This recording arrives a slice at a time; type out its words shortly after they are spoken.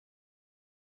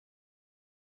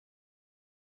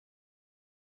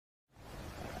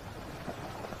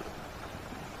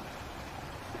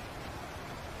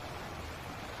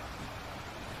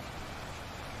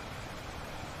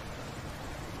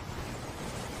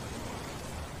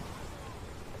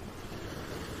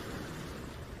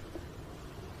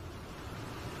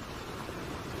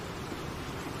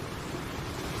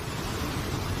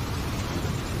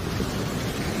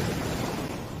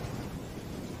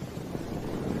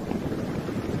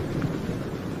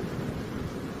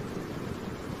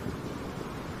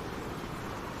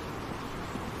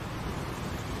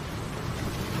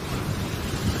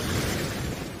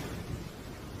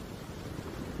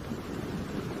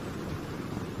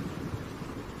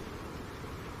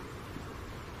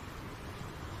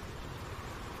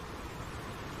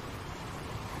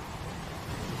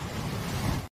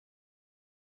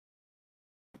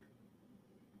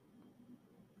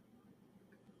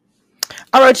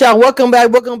All right, y'all. Welcome back.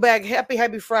 Welcome back.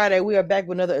 Happy Friday. We are back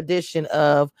with another edition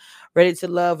of Ready to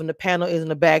Love, and the panel is in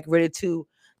the back, ready to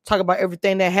talk about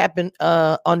everything that happened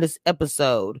on this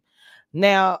episode.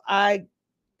 Now, I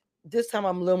this time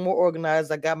I'm a little more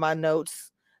organized. I got my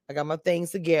notes, I got my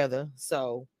things together,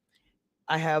 so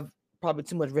I have probably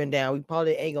too much written down. We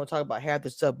probably ain't gonna talk about half the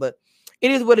stuff, but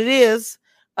it is what it is.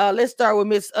 Let's start with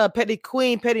Miss Petty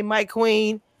Queen, Petty Mike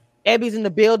Queen. Abby's in the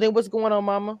building. What's going on,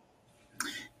 Mama?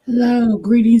 Hello,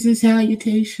 greetings and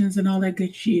salutations and all that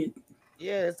good shit.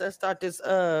 Yes, let's start this.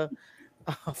 I'm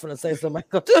gonna say something.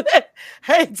 Go do that.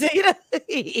 Hey, Tina.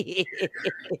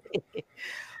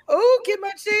 Oh, get my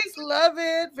cheeks. Love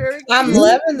it. Very I'm cute.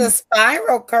 loving the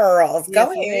spiral curls. Yes,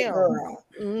 Go ahead, ma'am.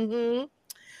 girl.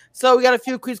 So we got a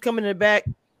few quiz coming in the back.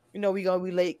 You know, we gonna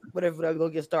be late, whatever, we're gonna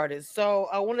get started. So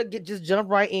I want to just jump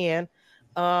right in.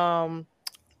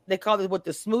 They call it what,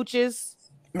 the smooches.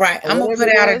 Right. Or I'm going to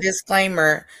whatever put it out a was.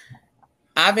 disclaimer.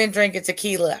 I've been drinking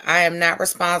tequila. I am not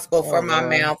responsible for Oh, my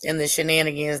Lord. mouth and the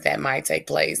shenanigans that might take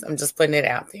place. I'm just putting it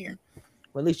out there.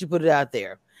 Well, at least you put it out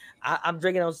there. I'm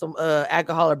drinking on some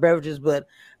alcoholic beverages, but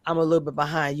I'm a little bit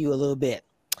behind you a little bit.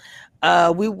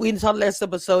 We talked last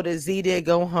episode that Z did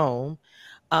go home.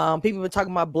 People been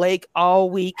talking about Blake all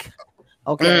week.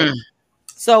 Okay.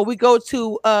 So we go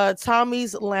to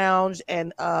Tommy's Lounge,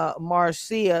 and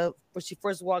Marcia, when she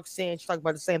first walks in, she talked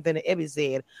about the same thing that Ebby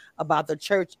said about the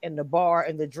church and the bar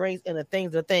and the drinks and the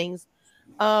things.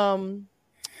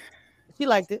 She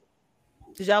liked it.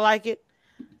 Did y'all like it?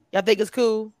 Y'all think it's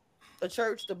cool? The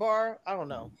church, the bar? I don't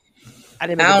know. I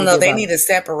didn't make I a don't big know. deal They about need it. a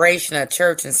separation of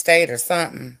church and state or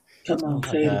something. Come Oh on,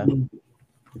 my say it God. again.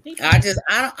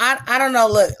 I don't know.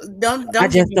 Look, don't I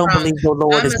get just me don't wrong. believe the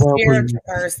Lord I'm is a well pleased. spiritual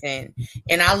person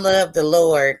and I love the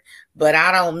Lord, but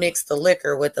I don't mix the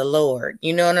liquor with the Lord.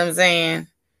 You know what I'm saying?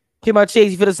 Keep my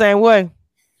cheeks, you feel the same way?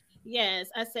 Yes,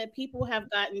 I said people have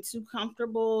gotten too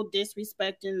comfortable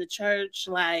disrespecting the church.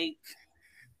 Like,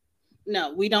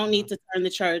 no, we don't need to turn the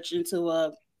church into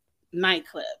a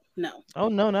nightclub. No. Oh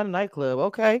no, not a nightclub.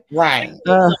 Okay. Right.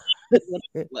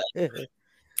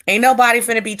 Ain't nobody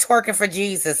finna be twerking for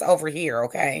Jesus over here,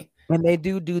 okay? And they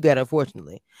do that,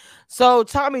 unfortunately. So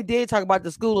Tommy did talk about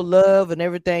the school of love and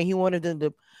everything. He wanted them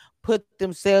to put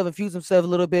themselves, infuse themselves a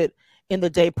little bit in the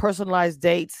date, personalized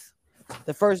dates.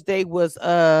 The first date was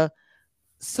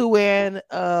Sue Ann,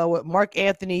 with Mark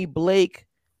Anthony, Blake,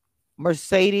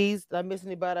 Mercedes. Did I miss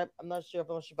anybody? I'm not sure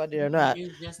if I did or not.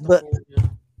 But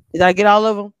did I get all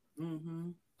of them? Mm-hmm.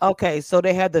 Okay, so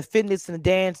they had the fitness and the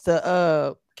dance,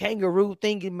 the kangaroo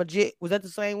thingy magic. Was that the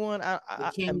same one?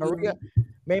 And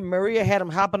Maria had them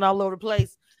hopping all over the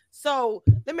place. So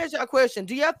let me ask you a question.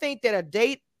 Do y'all think that a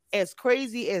date as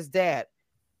crazy as that,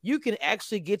 you can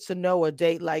actually get to know a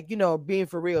date, like, you know, being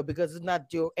for real, because it's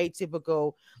not your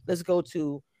atypical, let's go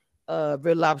to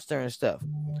Red Lobster and stuff.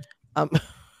 Do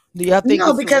y'all think No,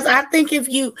 it's because I think if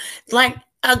you like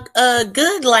a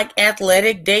good like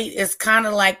athletic date is kind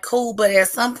of like cool, but at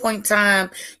some point in time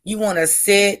you want to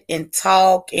sit and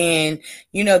talk and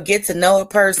get to know a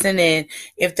person, and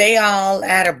if they all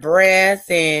out of breath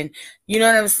and you know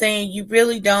what I'm saying, you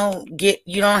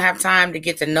don't have time to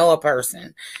get to know a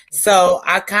person. So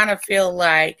I kind of feel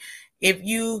like if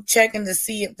you checking to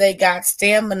see if they got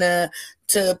stamina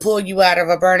to pull you out of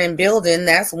a burning building,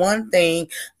 that's one thing,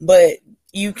 but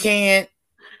you can't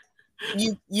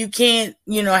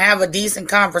have a decent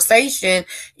conversation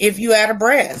if you out of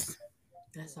breath.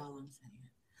 That's all I'm saying.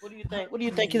 What do you think? What do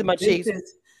you think is my This cheese?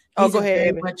 is Oh, these go are ahead, very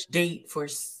Amy. much date for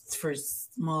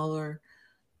smaller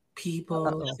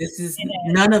people. This is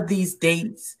none of these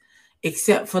dates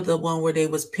except for the one where they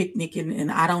was picnicking,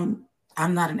 and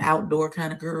I'm not an outdoor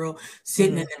kind of girl.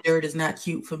 Sitting in the dirt is not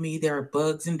cute for me. There are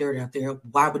bugs and dirt out there.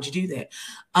 Why would you do that?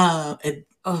 And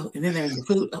then there's the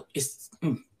food.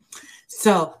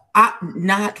 So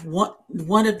not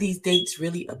one of these dates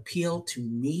really appealed to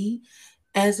me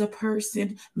as a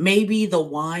person. Maybe the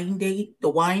wine date, the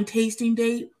wine tasting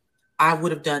date, I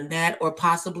would have done that, or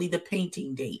possibly the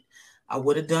painting date. I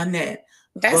would have done that.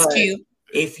 That's cute.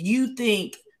 If you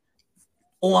think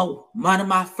on one of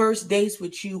my first dates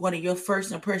with you, one of your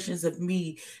first impressions of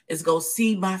me is go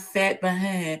see my fat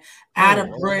behind out of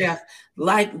breath,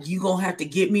 like you gonna have to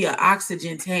get me an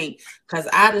oxygen tank, because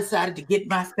I decided to get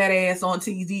my fat ass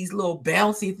onto these little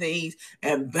bouncy things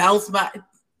and bounce my.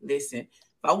 Listen, if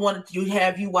I wanted to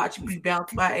have you watch me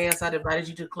bounce my ass, I'd invited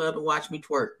you to the club and watch me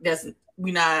twerk.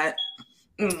 We're not.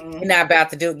 You're not about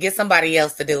to do it. Get somebody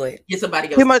else to do it. Get somebody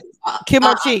else. Kim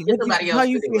Chi, how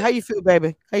you feel,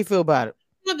 baby? How you feel about it?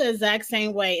 I feel the exact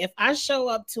same way. If I show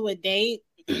up to a date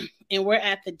and we're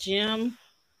at the gym,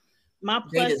 my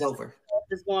date is over.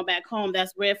 is going back home.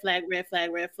 That's red flag, red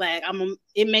flag, red flag.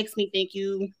 It makes me think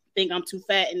you think I'm too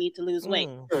fat and need to lose weight.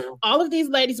 All of these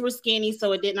ladies were skinny,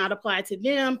 so it did not apply to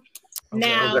them.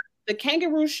 Now, the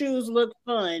kangaroo shoes look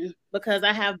fun because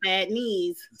I have bad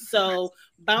knees. So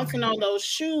bouncing on those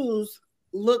shoes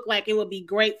look like it would be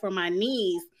great for my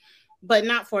knees, but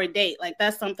not for a date. Like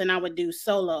that's something I would do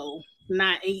solo,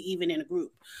 not even in a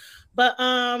group. But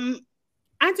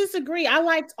I disagree. I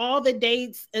liked all the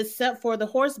dates except for the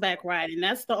horseback riding.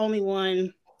 That's the only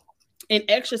one in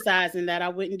exercising that I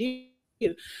wouldn't do.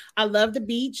 I love the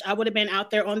beach. I would have been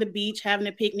out there on the beach having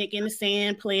a picnic in the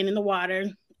sand, playing in the water.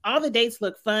 All the dates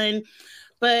look fun.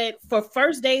 But for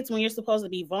first dates, when you're supposed to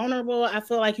be vulnerable, I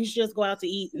feel like you should just go out to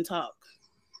eat and talk.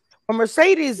 Well,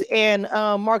 Mercedes and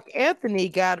Mark Anthony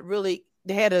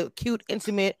they had a cute,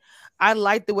 intimate. I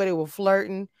liked the way they were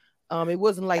flirting. It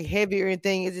wasn't like heavy or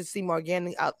anything. It just seemed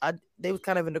organic. They was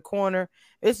kind of in the corner.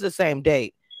 It's the same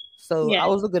date. So I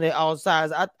was looking at all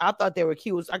sides. I thought they were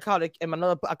cute. I called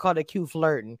it cute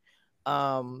flirting.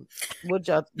 What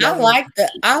y'all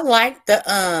I like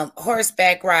the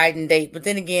horseback riding date, but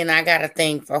then again, I got a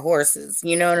thing for horses.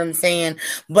 You know what I'm saying?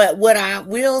 But what I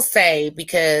will say,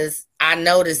 because I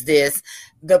noticed this,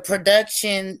 the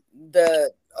production,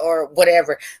 or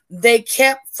whatever, they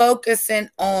kept focusing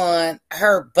on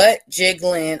her butt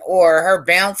jiggling or her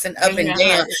bouncing up and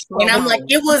down. And I'm like,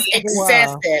 it was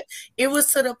excessive. Wow. It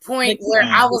was to the point where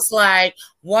I was like,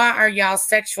 why are y'all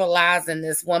sexualizing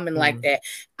this woman like that?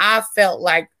 I felt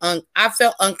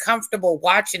uncomfortable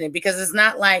watching it because it's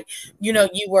not like, you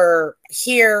were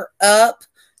here up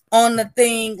on the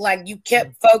thing, like you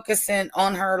kept focusing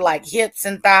on her like hips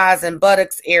and thighs and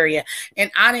buttocks area.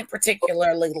 And I didn't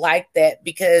particularly like that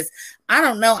because I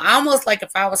don't know, almost like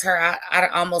if I was her, I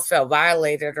almost felt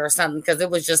violated or something because it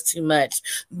was just too much.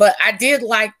 But I did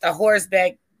like the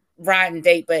horseback riding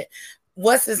date, but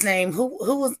what's his name? Who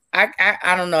was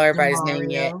I don't know everybody's name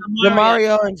yet.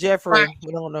 Mario and Jeffrey.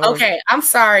 We don't know. Okay, I'm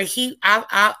sorry.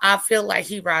 I feel like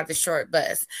he rides the short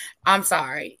bus. I'm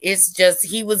sorry. It's just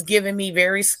he was giving me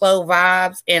very slow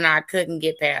vibes, and I couldn't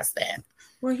get past that.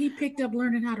 Well, he picked up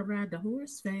learning how to ride the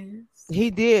horse fast. He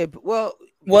did. Well,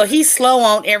 he's slow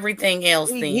on everything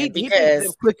else because he picked it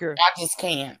up quicker. I just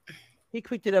can't. He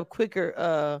picked it up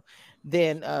quicker.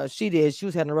 Than she did. She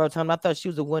was having a rough time. I thought she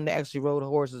was the one that actually rode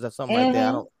horses or something like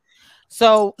that.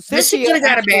 So she could have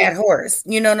got a bad horse.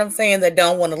 You know what I'm saying? That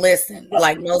don't want to listen.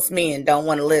 Like most men don't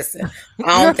want to listen.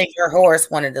 I don't think her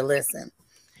horse wanted to listen.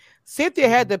 Cynthia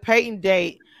had the painting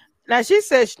date. Now she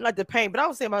said she liked the paint, but I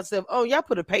was saying to myself, oh, y'all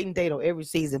put a painting date on every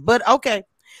season. But okay.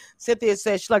 Cynthia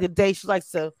said she liked the date. She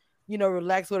likes to,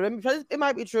 relax with her. It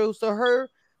might be true. So her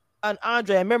and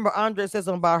Andre, I remember Andre said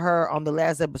something about her on the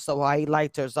last episode, how he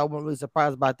liked her. So I wasn't really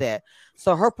surprised about that.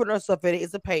 So her putting herself in it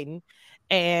is a Peyton.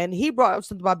 And he brought up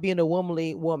something about being a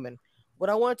womanly woman. What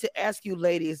I wanted to ask you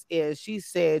ladies is she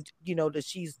said, that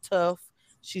she's tough,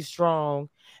 she's strong,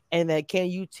 and that can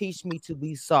you teach me to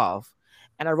be soft?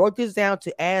 And I wrote this down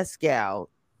to ask y'all,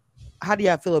 how do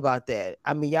y'all feel about that?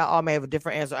 I mean, y'all all may have a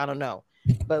different answer. I don't know.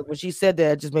 But when she said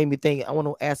that, it just made me think, I want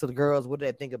to ask the girls, what do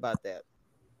they think about that?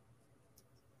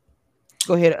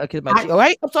 Go ahead, all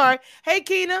right. I'm sorry. Hey,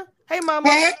 Keena. Hey,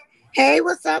 Mama. Hey,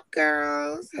 what's up,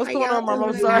 girls? What's going on, Mama?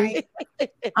 I'm sorry.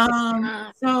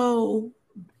 So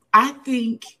I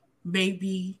think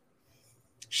maybe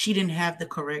she didn't have the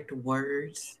correct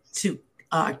words to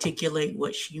articulate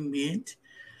what she meant,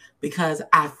 because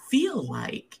I feel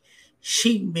like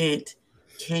she meant,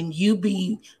 can you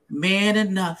be man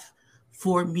enough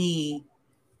for me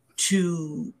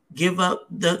to give up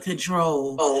the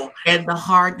control and the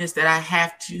hardness that I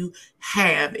have to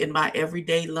have in my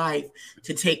everyday life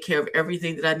to take care of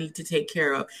everything that I need to take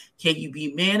care of? Can you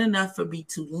be man enough for me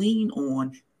to lean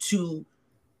on to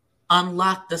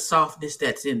unlock the softness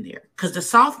that's in there? Because the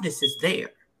softness is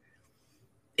there.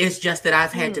 It's just that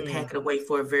I've had to pack it away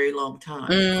for a very long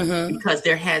time because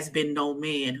there has been no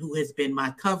man who has been my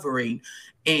covering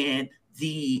and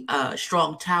the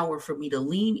strong tower for me to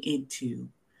lean into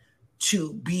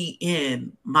to be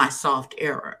in my soft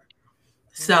era.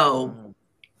 So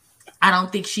I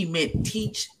don't think she meant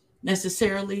teach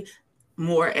necessarily,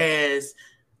 more as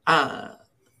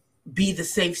be the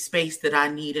safe space that I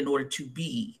need in order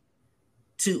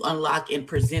to unlock and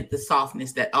present the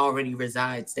softness that already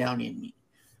resides down in me.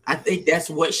 I think that's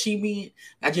what she meant.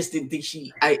 I just didn't think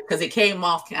because it came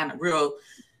off real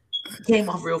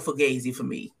fugazi for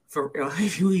me. For real,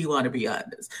 if you want to be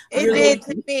honest, it did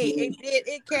to me.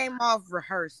 It came off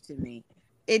rehearsed to me.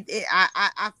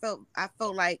 I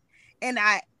felt like, and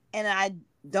I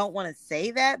don't want to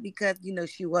say that because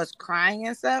she was crying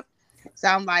and stuff, So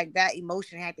I'm like, that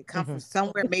emotion had to come from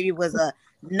somewhere. Maybe it was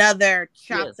another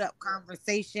chopped up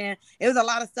conversation. It was a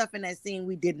lot of stuff in that scene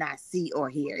we did not see or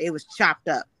hear. It was chopped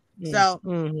up. So,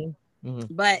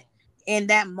 but in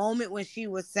that moment when she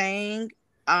was saying,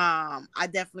 I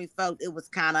definitely felt it was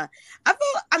kind of, I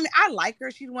mean, I like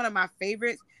her. She's one of my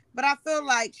favorites, but I feel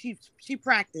like she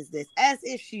practiced this as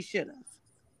if she should have.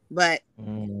 But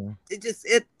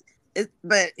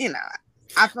but you know,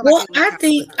 I feel like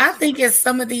I think in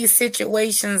some of these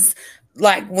situations,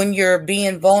 like when you're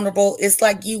being vulnerable, it's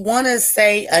like you want to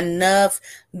say enough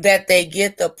that they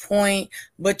get the point,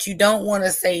 but you don't want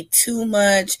to say too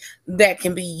much that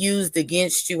can be used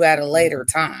against you at a later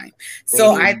time.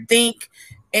 So I think,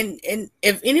 and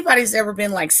if anybody's ever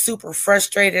been like super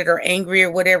frustrated or angry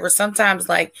or whatever, sometimes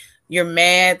like you're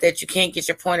mad that you can't get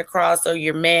your point across, or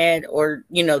you're mad or,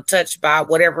 you know, touched by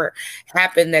whatever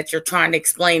happened that you're trying to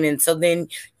explain. And so then,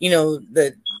 you know,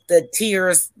 the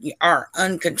tears are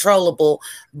uncontrollable.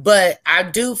 But I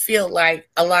do feel like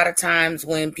a lot of times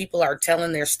when people are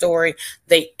telling their story,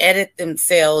 they edit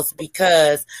themselves,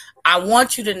 because I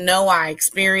want you to know I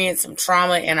experienced some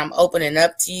trauma and I'm opening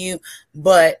up to you,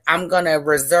 but I'm going to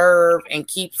reserve and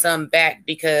keep some back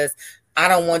because I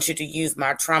don't want you to use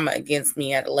my trauma against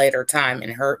me at a later time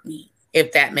and hurt me,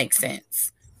 if that makes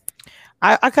sense.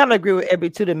 I kind of agree with Abby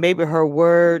too, that maybe her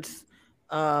words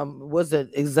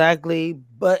wasn't exactly,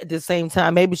 but at the same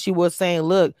time, maybe she was saying,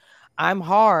 look, I'm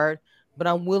hard, but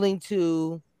I'm willing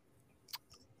to,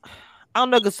 I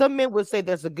don't know, because some men would say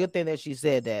that's a good thing that she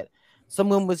said that. Some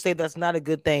women would say that's not a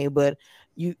good thing, but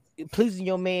you pleasing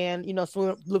your man, you know,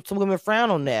 some women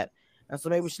frown on that. And so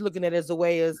maybe she's looking at it as a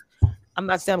way as, I'm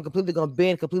not saying I'm completely going to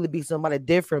bend, completely be somebody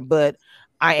different, but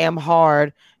I am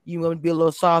hard. You want to be a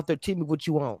little softer. Tell me what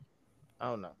you want. I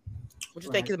don't know. What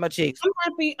you think is my cheeks? I'm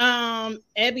happy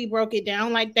Abby broke it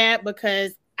down like that,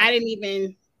 because I didn't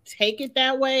even take it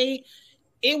that way.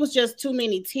 It was just too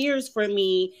many tears for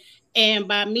me. And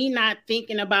by me not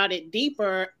thinking about it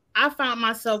deeper, I found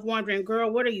myself wondering,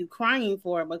 girl, what are you crying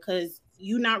for? Because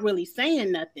you're not really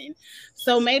saying nothing.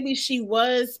 So maybe she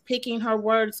was picking her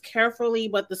words carefully,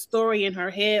 but the story in her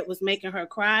head was making her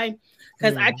cry,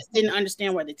 because I just didn't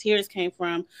understand where the tears came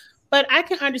from. But I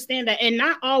can understand that. And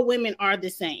not all women are the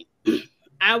same.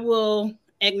 I will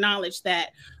acknowledge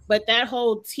that. But that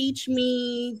whole teach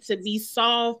me to be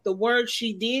soft, the words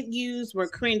she did use were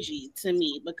cringy to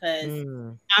me, because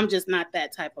I'm just not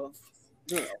that type of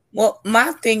girl. Well,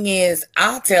 my thing is,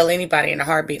 I'll tell anybody in a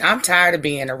heartbeat, I'm tired of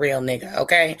being a real nigga,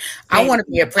 okay? I want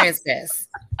to be a princess.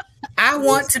 I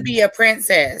want to be a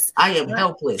princess. I am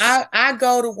helpless. I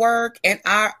go to work and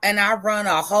I run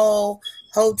a whole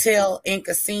hotel and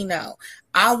casino.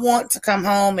 I want to come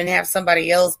home and have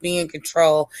somebody else be in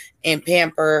control and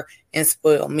pamper and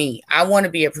spoil me. I want to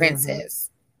be a princess.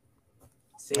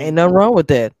 Ain't nothing wrong with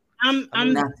that. I'm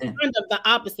kind of the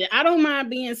opposite. I don't mind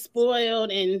being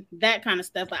spoiled and that kind of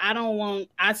stuff, but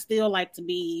I still like to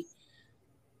be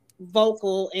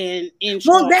vocal and in charge.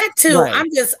 Well, that too. Right.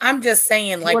 I'm just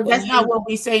saying, like, well, that's not what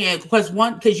we saying, because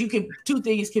you can, two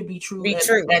things can be true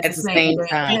at the same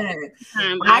time.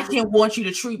 I can want you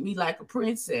to treat me like a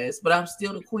princess, but I'm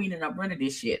still the queen and I'm running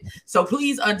this shit. So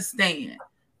please understand.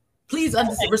 Please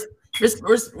understand.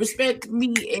 Respect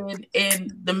me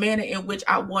and the manner in which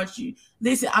I want you.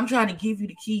 Listen, I'm trying to give you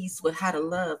the keys with how to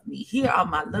love me. Here are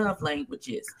my love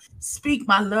languages. Speak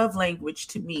my love language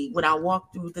to me when I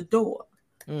walk through the door.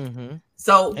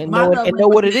 So and know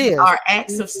what it is. Are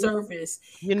acts of service,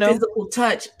 physical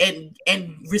touch, and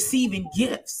receiving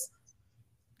gifts.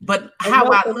 But how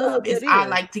I love is I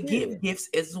like to give gifts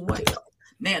as well.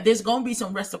 Now, there's going to be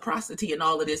some reciprocity in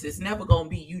all of this. It's never going to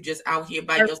be you just out here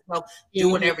by yourself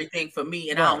doing everything for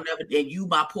me, and and you,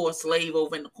 my poor slave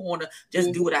over in the corner,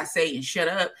 just do what I say and shut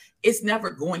up. It's never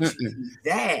going to be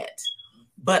that.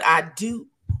 But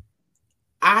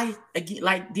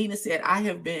like Dina said, I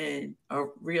have been a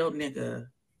real nigga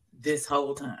this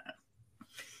whole time.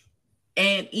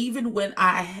 And even when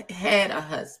I had a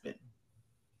husband,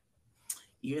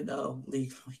 even though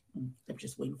I'm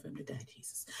just waiting for him to die,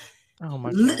 Jesus. Oh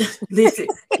my God. Listen,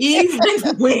 even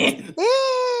when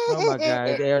oh my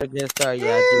God, they already get started.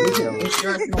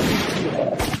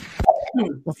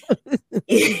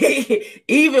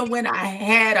 Even when I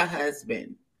had a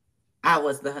husband, I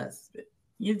was the husband.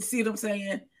 You see what I'm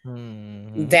saying?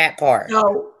 That part.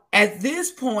 So at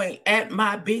this point, at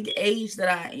my big age that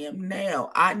I am now,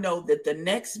 I know that the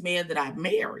next man that I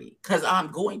marry, because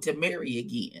I'm going to marry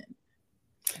again.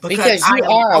 Because you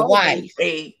are a wife.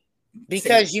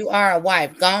 Because you are a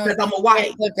wife. Because I'm a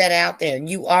wife. Put that out there.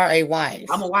 You are a wife.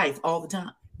 I'm a wife all the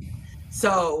time.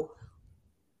 So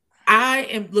I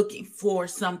am looking for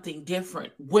something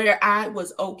different where I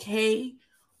was okay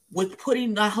with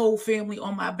putting the whole family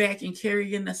on my back and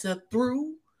carrying us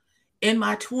through in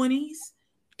my 20s,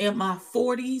 in my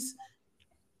 40s.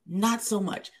 Not so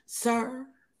much. Sir,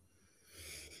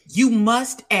 you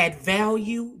must add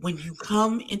value when you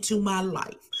come into my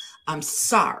life. I'm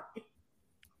sorry.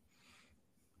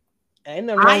 Ain't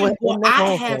nothing wrong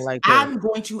with I'm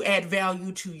going to add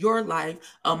value to your life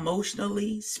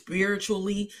emotionally,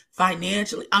 spiritually,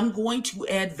 financially. I'm going to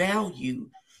add value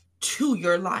to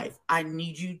your life. I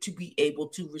need you to be able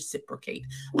to reciprocate.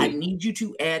 I need you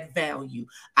to add value.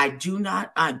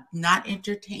 I'm not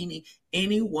entertaining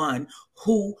anyone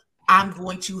who I'm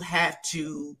going to have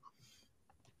to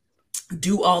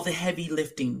do all the heavy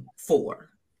lifting for.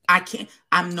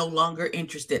 I'm no longer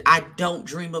interested. I don't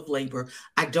dream of labor.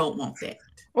 I don't want that.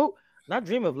 Oh, not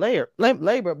dream of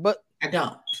labor, but I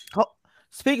don't.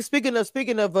 Speaking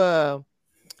of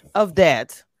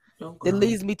that, it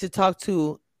leads me to talk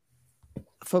to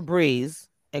Febreze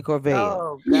and Corvée.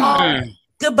 Oh, God.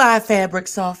 Goodbye, fabric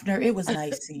softener. It was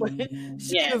nice seeing you.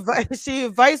 She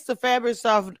invites the fabric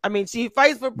softener. I mean, she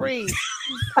invites Febreze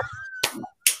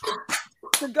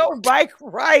to go bike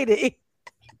riding.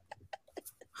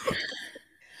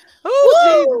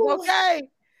 Oh, Jesus, okay.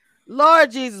 Lord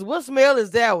Jesus, what smell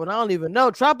is that one? I don't even know.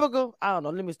 Tropical? I don't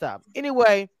know. Let me stop.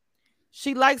 Anyway,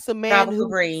 she likes a man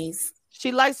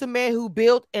She likes a man who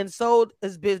built and sold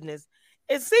his business.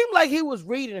 It seemed like he was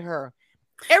reading her.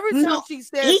 Every time she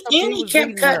said something, he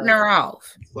kept cutting her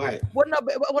off. Right. Well, no,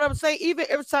 but what I'm saying, even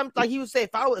every time, like he would say,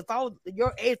 if I was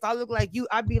your age, if I look like you,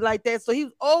 I'd be like that. So he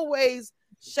was always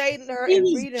shading her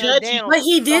and reading her down. But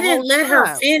he didn't let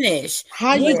her finish.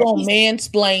 How you gonna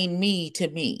mansplain me to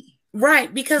me?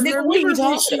 Right, because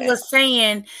remember she was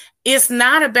saying it's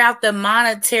not about the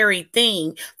monetary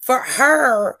thing. For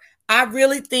her, I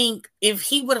really think if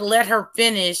he would have let her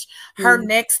finish, her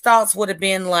next thoughts would have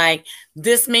been like,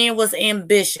 this man was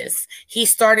ambitious. He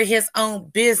started his own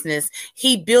business.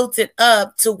 He built it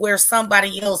up to where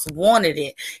somebody else wanted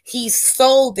it. He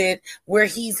sold it where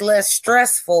he's less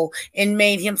stressful and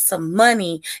made him some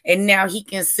money. And now he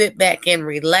can sit back and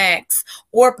relax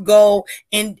or go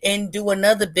and do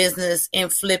another business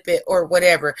and flip it or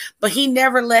whatever. But he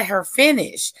never let her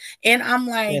finish. And I'm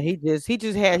like, he just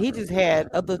had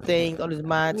other things on his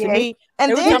mind. To me,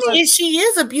 and then she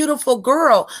is a beautiful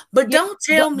girl, but don't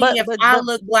tell me if I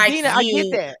look like Dina, you, I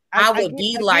get that. I would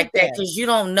be like that because you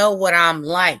don't know what I'm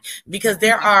like. Because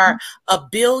there are a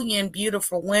billion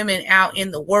beautiful women out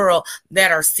in the world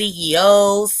that are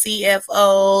CEOs,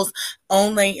 CFOs,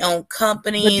 own their own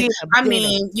companies. I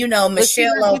mean, you know,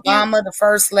 Michelle Obama, the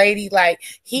first lady, like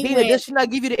does she not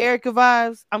give you the Erica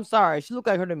vibes? I'm sorry, she looked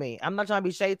like her to me. I'm not trying to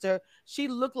be shade to her. She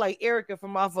looked like Erica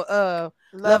from off of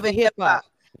Love and Hip Hop.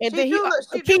 And then she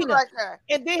like her.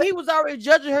 And then he was already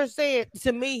judging her, saying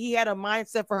to me he had a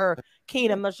mindset for her. Keen,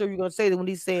 I'm not sure you're gonna say that when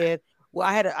he said, "Well,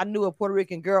 I knew a Puerto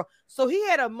Rican girl," so he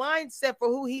had a mindset for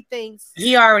who he thinks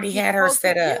he already had her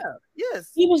set up. Yeah.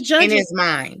 Yes, he was judging in his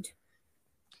mind.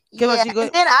 Yeah, and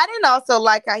then I didn't also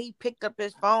like how he picked up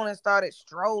his phone and started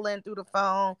strolling through the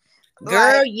phone.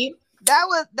 Girl, like, that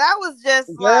was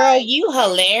just girl, you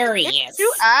hilarious. Get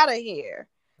you out of here.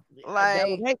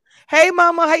 Like, hey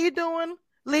mama, how you doing?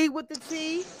 Lead with the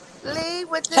tea. Lead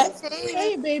with the tea.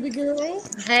 Hey, baby girl.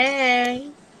 Hey.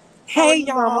 Hey,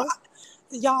 y'all.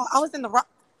 Y'all, I was in the wrong.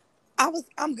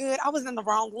 I'm good. I was in the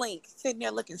wrong link, sitting there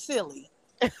looking silly.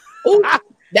 Ooh,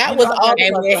 that was all.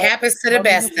 And it happens to the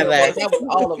best of us. That was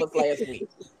all of us last week.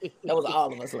 That was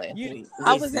all of us last week.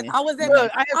 I was like,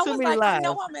 I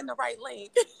know I'm in the right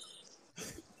link.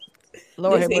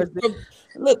 Lord,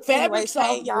 look, fabric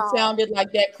softener sounded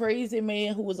like that crazy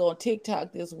man who was on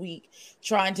TikTok this week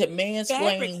trying to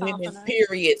mansplain women's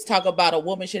periods. Talk about a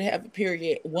woman should have a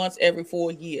period once every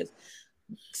 4 years.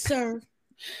 Sir,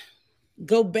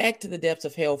 go back to the depths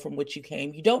of hell from which you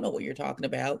came. You don't know what you're talking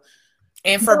about.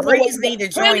 And Febreze need to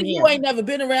join him. You ain't never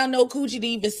been around no coochie to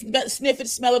even sniff it,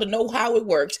 smell it, to know how it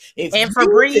works. And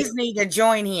Febreze need to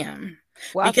join him.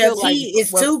 Well, because he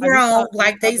is too grown,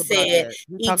 like they said.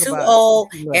 He's too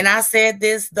old. And I said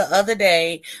this the other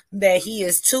day that he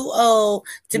is too old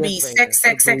to be sex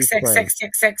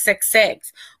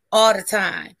all the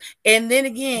time. And then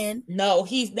again, no,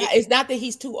 he's not. It's not that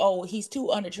he's too old. He's too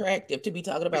unattractive to be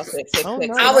talking about sex.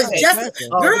 I was just,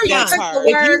 girl, you took the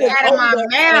words out of my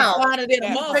mouth.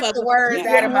 You took the words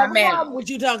out of my mouth. Would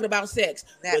you talking about sex?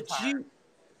 But you.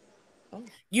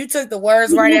 You took the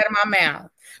words right out of my mouth.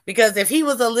 Because if he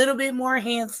was a little bit more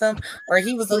handsome or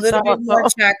he was a little bit more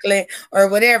chocolate or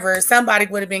whatever, somebody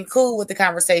would have been cool with the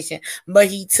conversation. But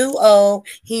he's too old,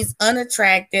 he's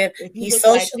unattractive, he's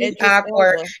socially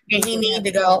awkward, and he need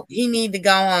to go. He need to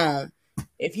go on.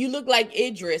 If you look like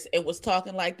Idris and was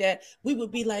talking like that, we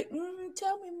would be like,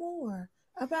 tell me more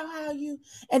about how you,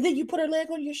 and then you put her leg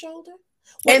on your shoulder.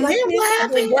 And then what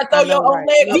happened?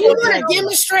 Do you want to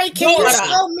demonstrate?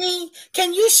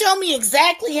 Can you show me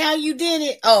exactly how you did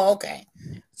it? Oh, okay.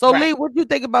 So Lee, what do you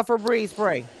think about Febreze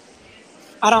spray?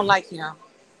 I don't like him.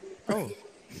 Oh.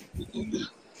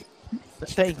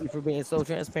 Thank you for being so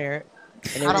transparent.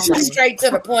 And I don't straight to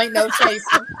the point, no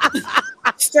chasing.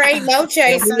 Straight, no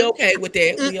chasing. We okay with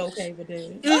that. We okay with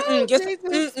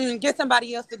that. Get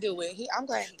somebody else to do it. I'm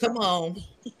glad. Come on.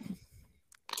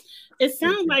 It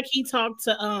sounds like he talked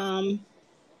to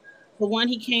the one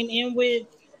he came in with,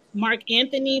 Mark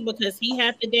Anthony, because he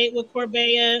had the date with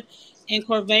Corvea, and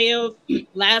Corvea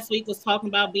last week was talking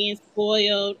about being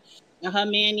spoiled and her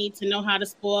man needs to know how to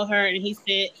spoil her. And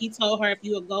he told her, if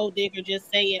you a gold digger,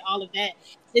 just say it, all of that.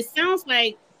 It sounds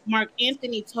like Mark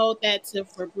Anthony told that to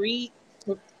Febreze.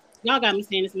 Y'all got me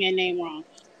saying this man's name wrong.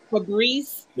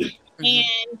 Febreze.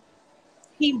 And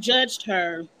he judged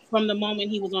her from the moment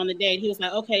he was on the date. He was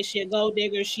like, okay, she a gold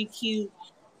digger, she cute.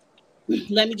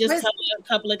 Let me just tell you a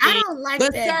couple of things. I don't like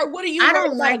that. Sir, what are you? I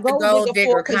don't like the gold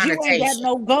digger connotation. You ain't got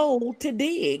no gold to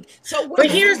dig. So,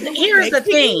 but here's the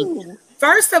thing.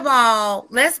 First of all,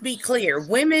 let's be clear.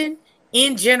 Women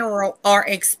in general are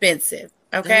expensive.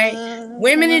 Okay,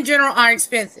 women in general are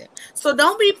expensive. So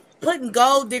don't be putting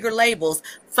gold digger labels.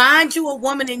 Find you a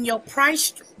woman in your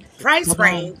price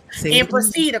range and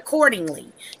proceed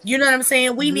accordingly. You know what I'm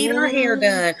saying? We need our hair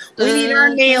done. We need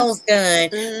our nails done.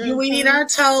 We need our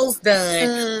toes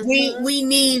done. We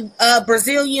need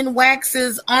Brazilian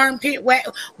waxes, armpit wax,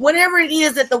 whatever it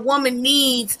is that the woman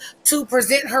needs to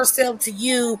present herself to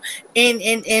you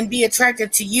and be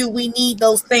attractive to you. We need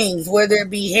those things, whether it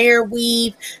be hair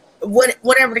weave,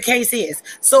 whatever the case is.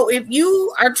 So if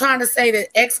you are trying to say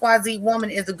that XYZ woman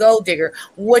is a gold digger,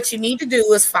 what you need to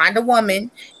do is find a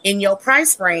woman in your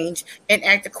price range and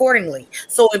act accordingly.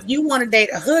 So if you want to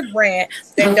date a hood rat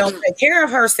that don't take care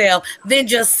of herself, then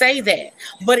just say that.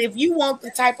 But if you want the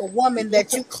type of woman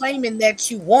that you claiming that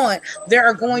you want, there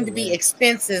are going to be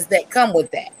expenses that come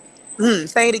with that.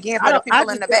 Say it again for the people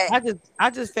in the back.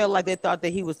 I just felt like they thought that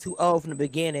he was too old from the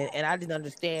beginning, and I didn't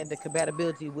understand the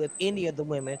compatibility with any of the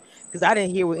women because I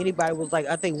didn't hear what anybody was like.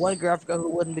 I think one girl I forgot who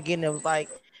wasn't beginning was like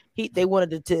they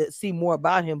wanted to see more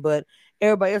about him, but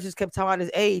everybody else just kept talking about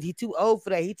his age. He too old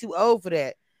for that. He too old for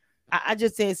that. I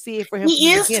just didn't see it for him.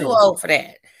 He is too old for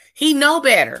that. He know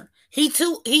better. He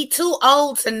too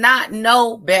old to not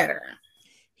know better.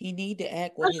 He need to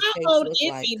act what his face looks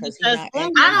like because I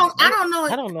don't know.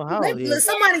 I don't know how old he is.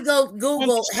 Somebody go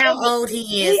Google how old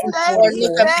he is.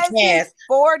 He's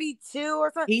 42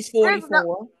 or something. He's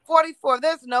 44. 44.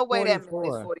 There's no way that man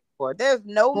is 44. There's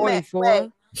no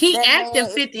way. He acting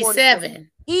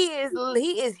 57. He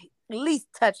is at least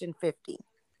touching 50.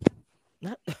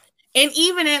 And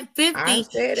even at 50,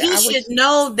 he should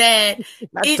know that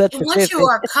once you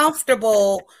are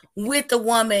comfortable with the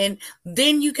woman,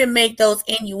 then you can make those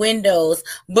innuendos.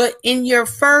 But in your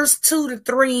first 2 to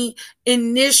 3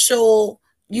 initial,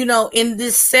 in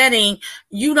this setting,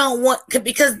 you don't want,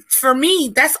 because for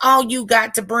me, that's all you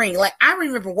got to bring. Like, I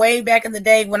remember way back in the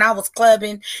day when I was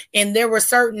clubbing and there were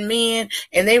certain men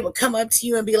and they would come up to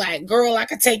you and be like, girl, I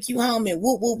could take you home and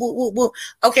whoop, whoop, whoop, whoop, whoop.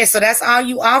 Okay, so that's all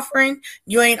you offering?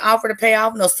 You ain't offered to pay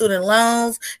off no student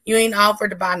loans. You ain't offered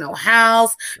to buy no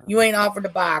house. You ain't offered to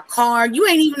buy a car. You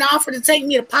ain't even offered to take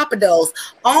me to Papados.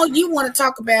 All you want to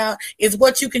talk about is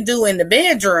what you can do in the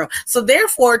bedroom. So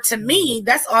therefore, to me,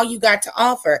 that's all you got to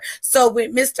offer. So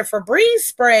with Mr. Febreze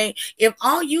spray, if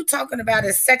all you talking about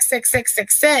is sex,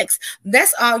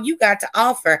 that's all you got to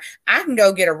offer. I can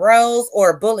go get a rose or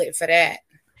a bullet for that.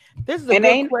 This is a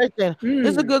good question. This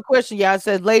is a good question, y'all. It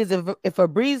says, ladies, if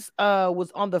Febreze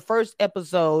was on the first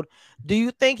episode, do you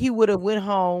think he would have went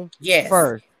home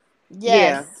first?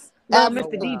 Yes. Little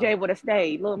Mr. DJ would have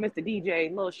stayed. Little Mr.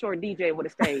 DJ, little short DJ would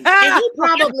have stayed. And he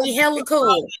probably hella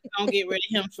cool. Don't get rid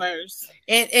of him first.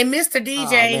 And Mr.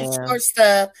 DJ,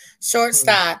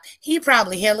 shortstop, he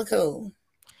probably hella cool.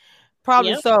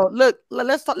 Probably so. Look,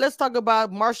 let's talk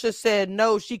about Marsha said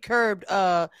no, she curbed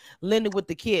Linda with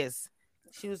the kiss.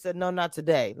 She said no, not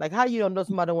today. Like, how you don't know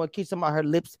somebody don't want to kiss somebody her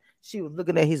lips? She was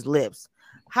looking at his lips.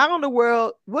 How in the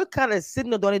world, what kind of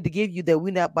signal do I need to give you that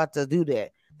we're not about to do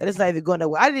that? That it's not even going that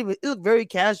way. It looked very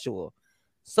casual.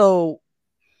 So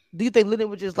do you think Linda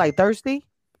was just like thirsty?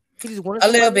 He just wanted a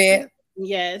little bit.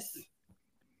 Yes.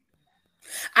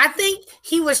 I think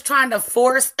he was trying to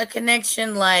force a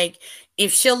connection, like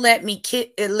if she'll let me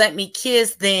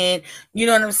kiss, then you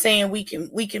know what I'm saying. We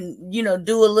can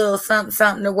do a little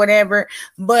something or whatever.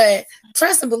 But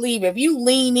trust and believe, if you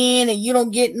lean in and you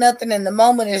don't get nothing, and the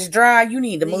moment is dry, you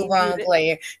need to move on,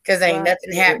 player, because ain't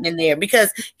nothing happening there.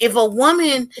 Because if a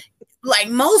woman, like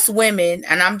most women,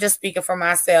 and I'm just speaking for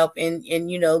myself, in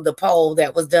the poll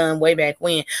that was done way back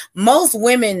when, most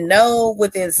women know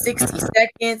within 60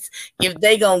 seconds if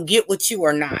they gonna get with you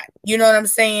or not. You know what I'm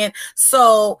saying?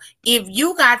 So if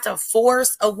you got to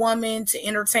force a woman to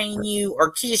entertain you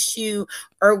or kiss you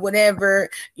or whatever,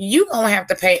 you gonna have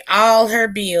to pay all her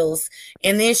bills,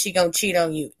 and then she gonna cheat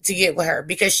on you to get with her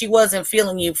because she wasn't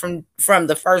feeling you from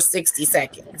the first 60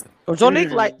 seconds.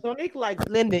 Zonique likes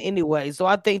Lyndon anyway, so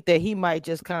I think that he might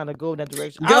just kind of go in that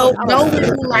direction. Go with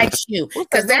who likes you,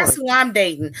 because that's who I'm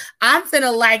dating. I'm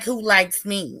finna like who likes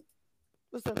me.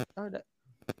 What's that?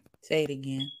 Say it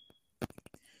again.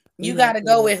 You got to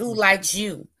go with who likes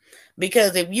you,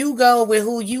 because if you go with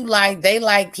who you like, they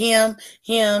like him,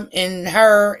 and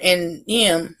her, and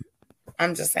him.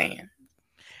 I'm just saying.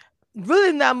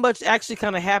 Really, not much actually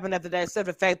kind of happened after that, except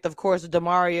the fact, of course, of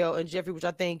Demario and Jeffrey, which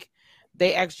I think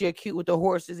they actually are cute with the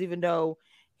horses, even though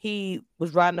he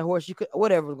was riding the horse. You could,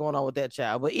 whatever was going on with that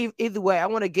child. But either way, I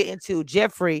want to get into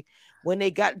Jeffrey when they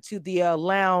got into the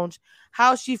lounge,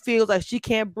 how she feels like she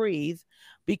can't breathe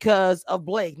because of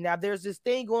Blake. Now, there's this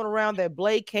thing going around that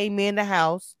Blake came in the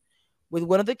house with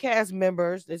one of the cast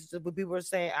members. This is what people are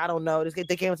saying. I don't know.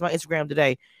 They came to my Instagram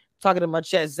today, talking to my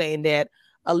chat, saying that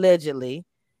allegedly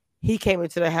he came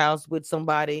into the house with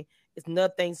somebody. It's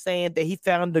nothing saying that he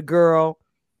found the girl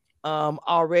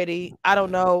already. I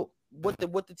don't know what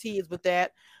the tea is with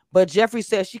that, but Jeffrey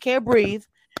says she can't breathe,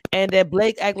 and that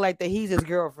Blake act like that he's his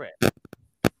girlfriend.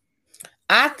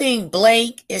 I think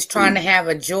Blake is trying to have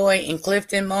a Joy and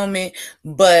Clifton moment,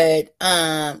 but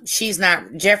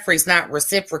Jeffrey's not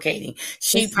reciprocating.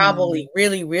 She probably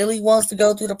really, really wants to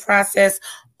go through the process,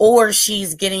 or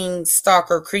she's getting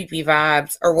stalker creepy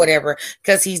vibes or whatever,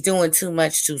 because he's doing too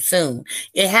much too soon.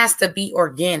 It has to be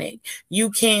organic. You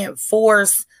can't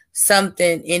force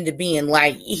something into being.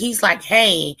 Like, he's like,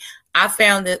 hey, I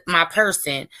found my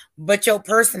person, but your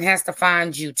person has to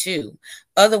find you too.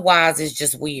 Otherwise, it's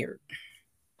just weird.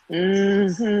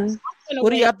 Mm-hmm. What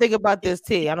do y'all think about this,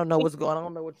 T? I don't know what's going on. I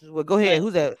don't know what. Go ahead.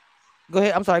 Who's that? Go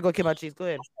ahead. I'm sorry. Go Kim Cheese. Go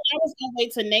ahead. I was gonna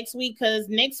wait till next week, because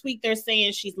next week they're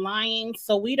saying she's lying,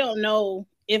 so we don't know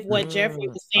if what Jeffrey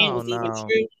was saying was even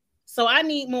true. So I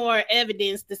need more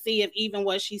evidence to see if even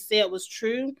what she said was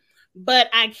true. But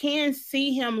I can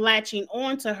see him latching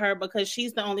on to her because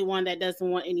she's the only one that doesn't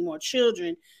want any more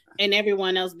children, and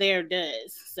everyone else there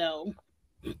does. So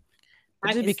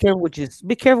just be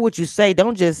careful what you say.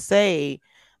 Don't just say,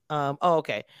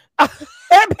 okay.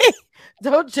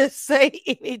 Don't just say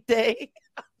anything.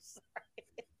 I'm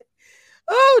sorry.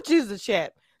 Oh, Jesus,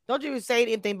 chat. Don't even say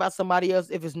anything about somebody else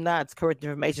if it's not correct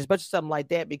information, especially something like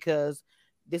that, because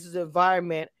this is an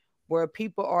environment where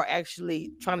people are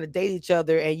actually trying to date each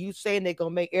other, and you saying they're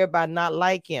gonna make everybody not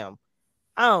like him.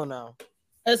 I don't know.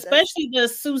 Especially the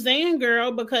Suzanne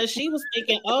girl, because she was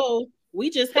thinking, oh, we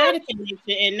just had a connection,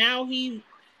 and now he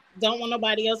don't want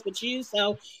nobody else but you.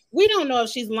 So we don't know if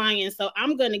she's lying. So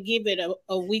I'm gonna give it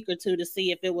a week or two to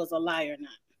see if it was a lie or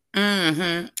not.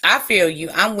 Mm-hmm. I feel you.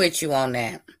 I'm with you on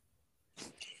that.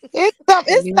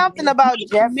 It's something about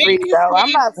Jeffrey, though.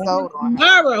 I'm not sold on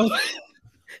tomorrow.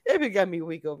 It got me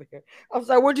weak over here. I'm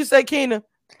sorry. What'd you say, Keena?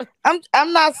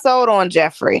 I'm not sold on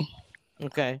Jeffrey.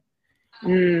 Okay.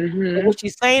 Mm-hmm. Was she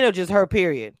saying, or just her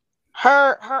period?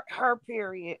 Her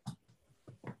period.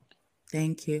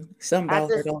 Thank you. Something about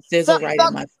her don't sizzle right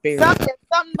in my spirit.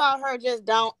 Something about her just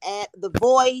don't add the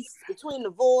voice, between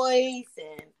the voice,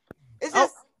 and it's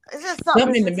just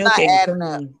something in the milk adding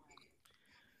up.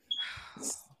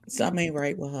 Something ain't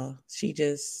right with her. She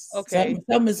just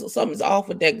something's off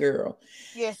with that girl.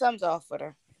 Yeah, something's off with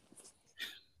her.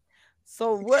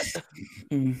 So what?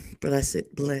 Bless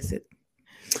it.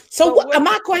 So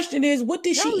my question is, what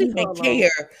did she even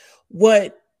care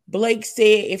what Blake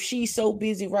said if she's so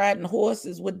busy riding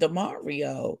horses with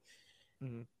Demario?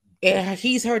 Mm-hmm. And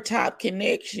he's her top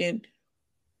connection.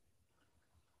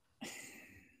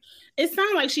 It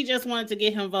sounds like she just wanted to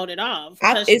get him voted off.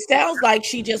 It sounds like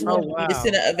she just wanted to be the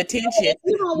center of attention.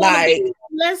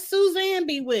 Let Suzanne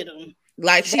be with him.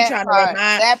 Like she trying to remind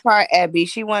that part, Abby.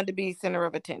 She wanted to be center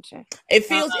of attention. It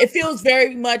feels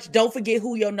very much. Don't forget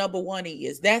who your number one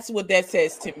is. That's what that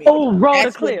says to me. Oh, roll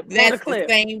the clip. That's the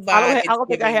same vibe. I don't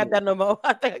think I have that no more.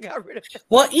 I think I got rid of it.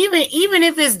 Well, even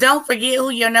if it's don't forget who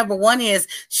your number one is,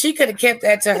 she could have kept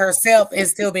that to herself and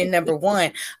still been number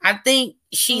one. I think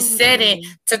she said it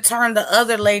to turn the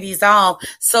other ladies off,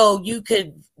 so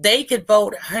they could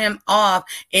vote him off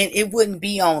and it wouldn't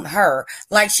be on her.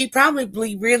 Like, she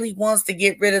probably really wants to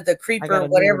get rid of the creeper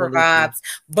whatever vibes,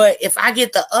 but if I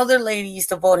get the other ladies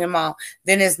to vote him off,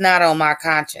 then it's not on my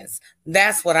conscience.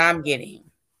 That's what I'm getting.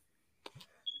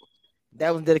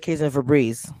 That was dedication for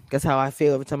Breeze. That's how I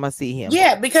feel every time I see him.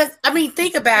 Yeah, because I mean,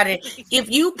 think about it.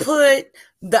 If you put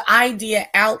the idea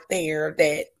out there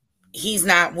that he's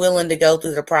not willing to go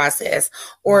through the process,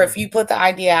 or if you put the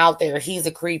idea out there he's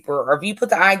a creeper, or if you put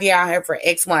the idea out here for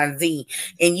X, Y, and Z,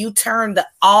 and you turn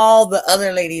all the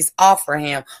other ladies off for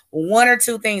him, one or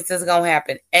two things is gonna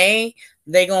happen. A,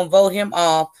 they gonna vote him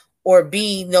off, or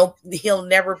B, no, he'll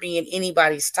never be in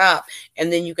anybody's top,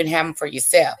 and then you can have him for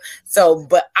yourself. So,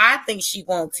 but I think she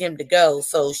wants him to go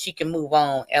so she can move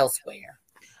on elsewhere.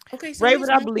 Okay, so Raven,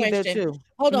 I believe that too.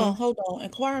 Hold on.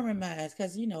 Inquiring minds,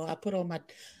 because I put on my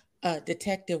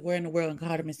detective where in the world in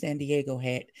Carmen San Diego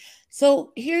hat.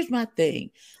 So here's my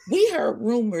thing. We heard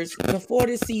rumors before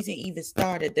this season even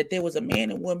started that there was a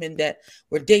man and woman that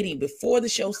were dating before the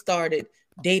show started,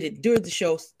 dated during the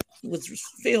show was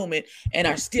filming, and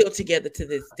are still together to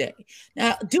this day.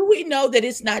 Now, do we know that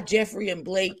it's not Jeffrey and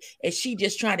Blake, and she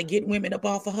just trying to get women up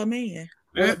off of her man?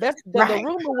 Well, the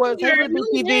rumor was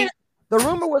TV. The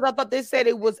rumor was, I thought they said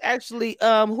it was actually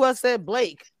who I said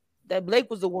Blake. That Blake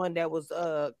was the one that was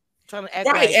trying to act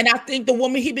right. Like, and I think the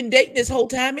woman he been dating this whole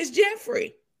time is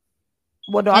Jeffrey.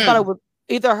 Well, no, I thought it was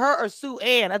either her or Sue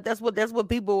Ann. That's what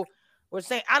people were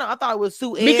saying. I thought it was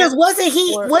Sue Ann. Because wasn't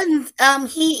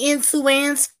he in Sue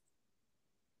Ann's?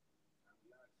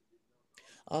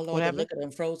 Oh Lord, look at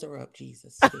them, froze her up,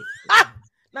 Jesus.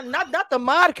 not the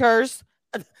mod curse.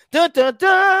 Dun, dun,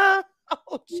 dun.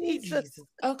 Oh Jesus.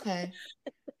 Okay.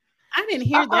 I didn't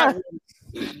hear that.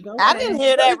 I didn't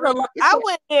hear that rumor. I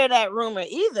wouldn't hear that rumor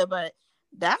either, but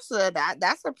that's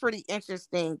a pretty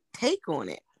interesting take on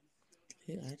it.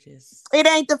 Yeah, it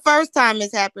ain't the first time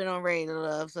it's happened on Ready to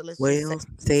Love. So let's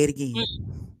say it again.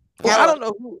 Well, I don't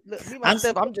know who. Me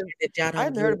myself, I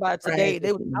hadn't heard about it today.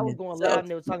 I was going live and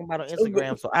they were talking about it on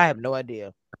Instagram, so I have no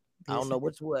idea. I don't know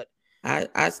what's what.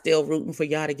 I still rooting for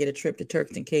y'all to get a trip to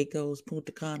Turks and Caicos,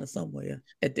 Punta Cana, somewhere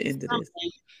at the end of this.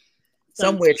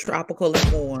 Somewhere tropical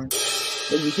and warm,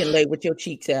 where you can lay with your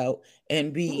cheeks out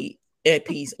and be at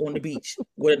peace on the beach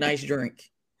with a nice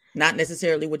drink. Not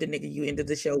necessarily with the nigga you ended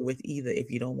the show with either, if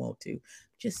you don't want to.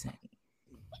 Just saying.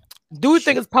 Do you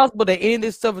think it's possible that any of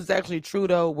this stuff is actually true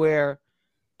though? Where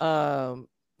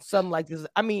something like this,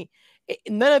 I mean,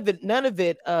 none of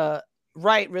it,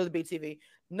 right? Really, Big TV.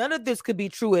 None of this could be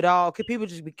true at all. People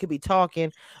could be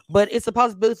talking, but it's a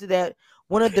possibility that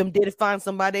one of them did find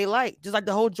somebody they like, just like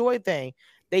the whole Joy thing.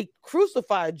 They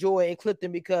crucified Joy and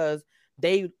Clifton because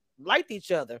they liked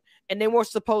each other and they weren't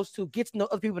supposed to get to know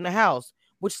other people in the house,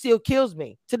 which still kills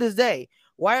me to this day.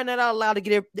 Why are they not allowed to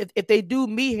get it? If they do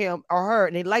meet him or her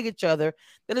and they like each other,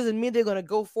 that doesn't mean they're going to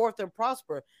go forth and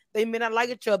prosper. They may not like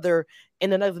each other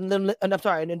in in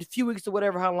a few weeks or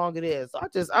whatever, how long it is. I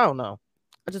don't know.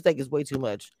 I just think it's way too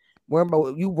much. Worry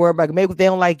about maybe they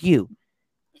don't like you.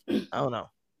 I don't know.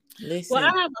 Listen. Well,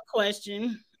 I have a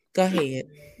question. Go ahead.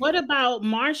 What about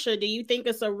Marsha? Do you think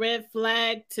it's a red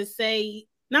flag to say,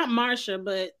 not Marsha,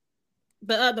 but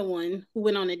the other one who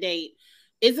went on a date?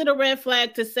 Is it a red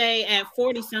flag to say at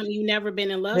 40-something you never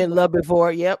been in love? Been in love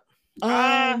before? Yep.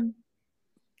 I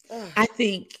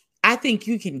think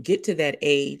you can get to that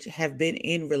age, have been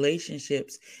in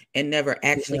relationships, and never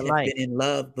actually have been in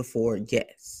love before.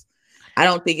 Yes, I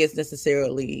don't think it's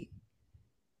necessarily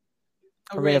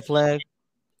a red flag.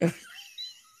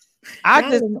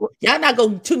 Y'all not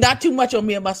going not too much on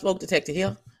me and my smoke detector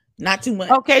here. Not too much.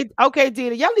 Okay,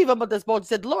 Dina. Y'all leave them at this point.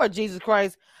 Said, Lord Jesus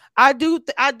Christ. I do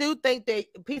think that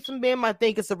some men might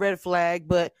think it's a red flag,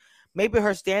 but maybe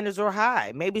her standards are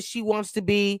high. Maybe she wants to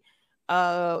be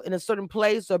in a certain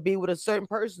place or be with a certain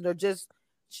person, or just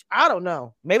I don't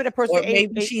know. Maybe the person, or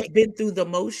maybe she's been through the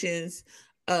motions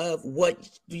of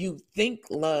what you think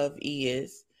love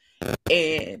is,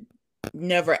 and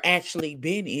never actually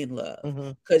been in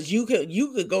love. Because you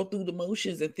could go through the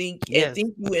motions and think you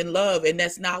in love, and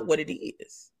that's not what it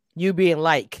is. You being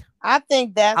like. I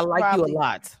think that's I like you a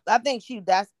lot. I think she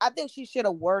should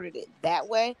have worded it that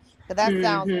way, because that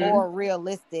sounds more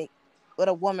realistic with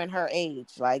a woman her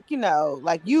age. Like,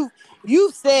 like you've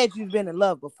said you've been in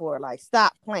love before. Like,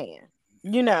 stop playing,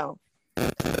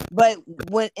 But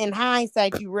when in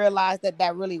hindsight you realize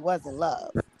that really wasn't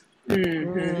love.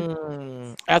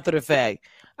 After the fact,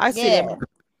 I said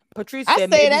Patrice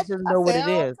said maybe she doesn't know what it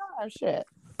is. Shit.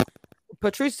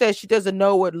 Patrice says she doesn't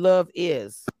know what love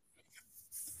is.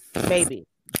 Maybe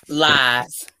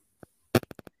lies.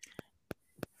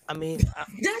 I mean,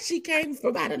 now she came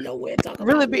from out of nowhere talking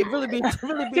really about be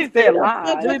She said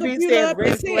lies. really be saying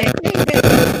red flag.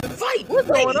 Fight.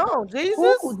 What's going on,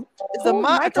 Jesus? It's a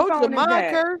mind. I told you the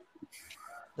mind curve.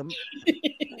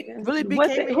 Really be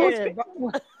came in here.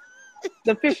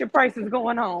 The Fisher Price is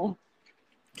going on.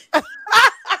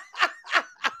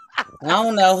 I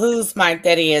don't know whose mic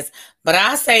that is, but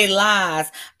I say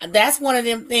lies. That's one of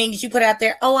them things you put out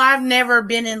there. Oh, I've never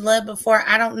been in love before.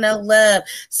 I don't know love.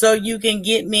 So you can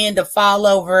get men to fall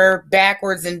over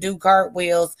backwards and do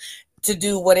cartwheels to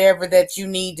do whatever that you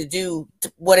need to do.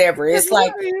 Whatever. It's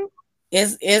like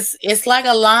it's like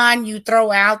a line you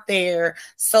throw out there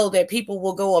so that people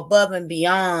will go above and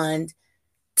beyond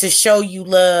to show you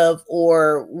love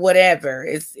or whatever.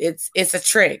 It's a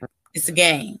trick. It's a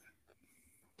game.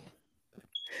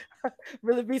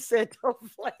 Really be said, don't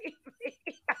flame me.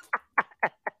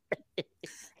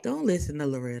 Don't listen to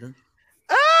Loretta.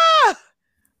 Ah!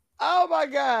 Oh my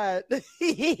God.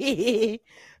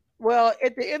 Well,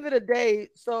 at the end of the day,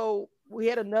 so we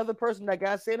had another person that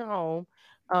got sent home.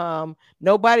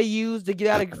 Nobody used to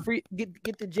get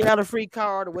the get out of free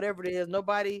card or whatever it is.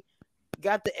 Nobody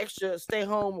got the extra stay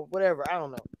home or whatever. I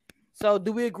don't know. So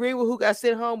do we agree with who got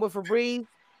sent home with Febreze?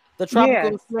 The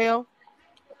tropical smell?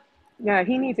 Yeah,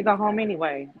 he needs to go home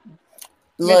anyway.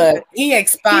 Look, he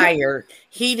expired.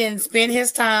 He didn't spend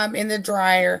his time in the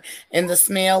dryer and the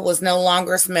smell was no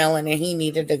longer smelling and he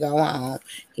needed to go home.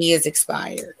 He is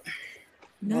expired.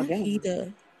 Not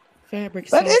the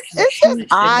fabric. But it's just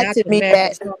odd to me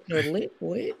that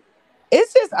liquid.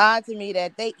 It's just odd to me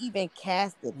that they even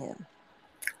casted him.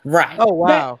 Right. Oh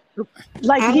wow.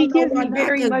 Like he gives me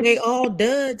very much. They all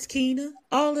duds, Keena.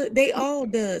 They all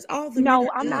duds. All the no,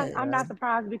 I'm not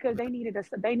surprised because they needed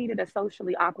a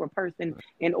socially awkward person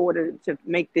in order to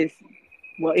make this.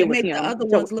 Well, it was make him. The other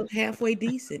ones look halfway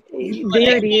decent.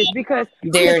 There it is because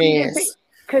there it is.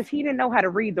 Because he didn't know how to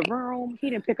read the room. He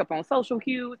didn't pick up on social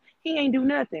cues. He ain't do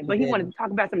nothing, but he wanted to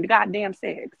talk about some goddamn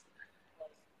sex.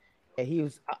 Yeah, he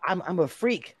was. I'm a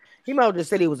freak. He might have just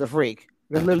said he was a freak.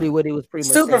 That's literally what he was pretty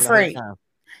much super saying freak.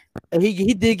 And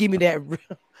he did give me that.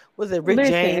 Was it Rick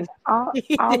James? All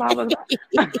I was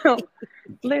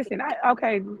listen.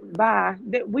 Okay, bye.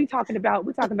 We talking about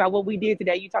what we did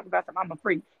today. You talking about some I'm a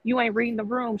freak. You ain't reading the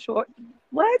room, short.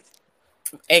 What?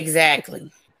 Exactly.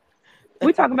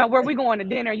 We talking about where we going to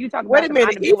dinner. You talking Wait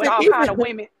about a minute. with all kind of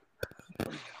women.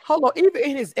 Hold on. Even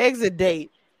in his exit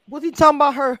date, was he talking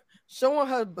about her? Showing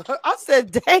her, I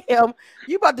said, "Damn,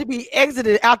 you about to be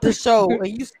exited out the show, and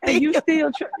you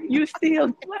still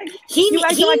like he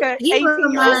like an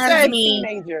 18-year-old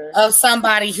teenager of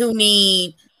somebody who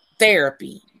need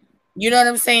therapy. You know what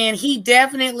I'm saying? He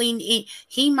definitely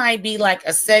he might be like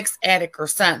a sex addict or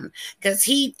something because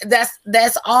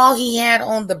that's all he had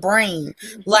on the brain,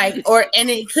 like and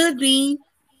it could be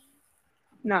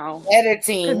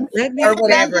editing or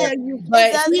whatever.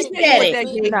 But he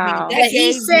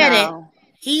said it.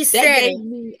 He said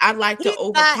it. I like to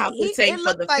overcompensate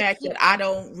for the fact that I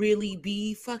don't really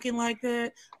be fucking like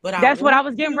that. But that's what I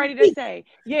was getting ready to say.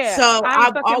 Yeah. So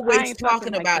I'm always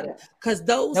talking about it because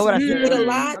those who do it a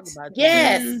lot,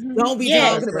 don't be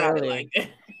talking about it like that.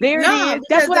 There it is.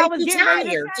 That's what I was getting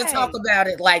ready to talk about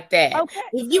it like that. Okay.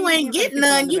 If you ain't getting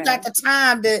none, you got the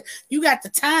time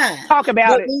talk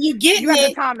about it. When you getting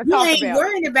it, you ain't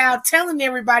worrying about telling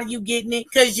everybody you getting it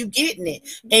because you getting it,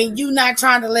 and you not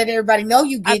trying to let everybody know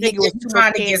you getting it. You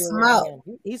trying to get smoked.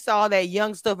 He saw that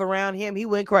young stuff around him. He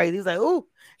went crazy. He's like, "Ooh,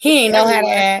 he ain't know how to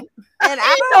act." And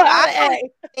I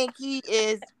think he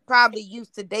is probably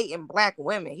used to dating black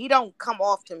women. He don't come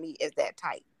off to me as that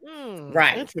type.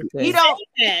 Right. He don't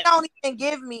even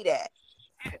give me that.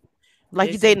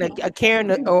 Like you dating a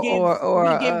Karen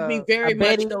or he gives me very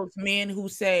much those men who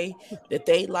say that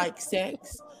they like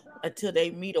sex until they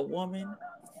meet a woman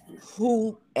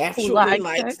who actually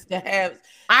likes to have.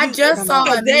 I just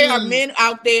saw there are men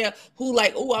out there who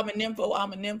like, oh, I'm a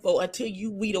nympho until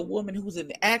you meet a woman who's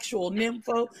an actual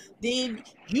nympho. Then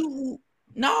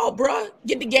no, bro,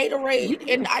 get the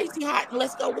Gatorade and the icy hot and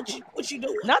let's go. What you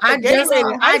doing? I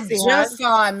just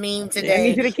saw a meme today. I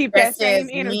need you to keep that same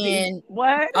energy.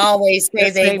 What? Always say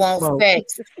they want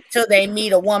sex till they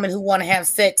meet a woman who want to have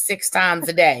sex 6 times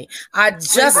a day. I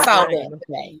just saw that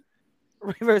today.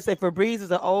 Reverse say Febreze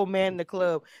is an old man in the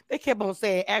club. They kept on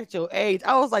saying actual age.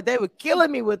 I was like, they were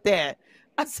killing me with that.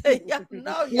 I said,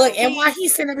 look, and while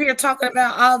he's sitting up here talking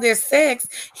about all this sex,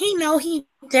 he know he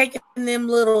taking them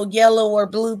little yellow or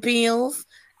blue pills.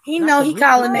 He know he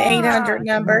calling the 800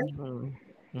 number.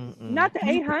 Not the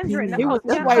 800. Is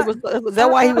that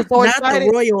why he was so excited? Not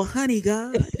the Royal Honey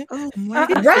God. Oh my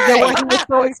God. Right. Is that why he was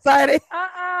so excited?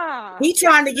 He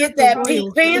trying to get that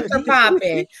Pink Panther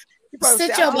popping.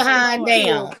 Sit your behind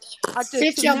down.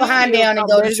 Sit your behind down and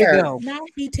go to church. Now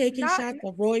he taking shots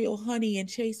of Royal Honey and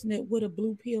chasing it with a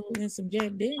blue pill and some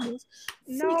Jack Daniels.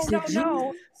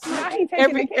 No.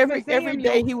 Every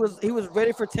day he was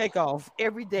ready for takeoff.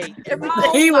 Every day.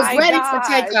 He was ready for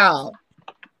takeoff.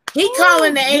 He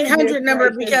calling the 800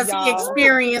 number because he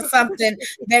experienced something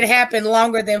that happened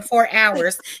longer than 4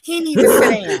 hours. He need to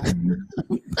sit down.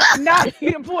 Not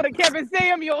him for the Kevin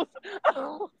Samuels.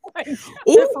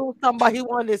 Somebody he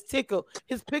wanted his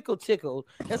pickle tickled.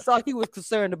 That's all he was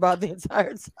concerned about the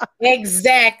entire time.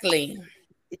 Exactly.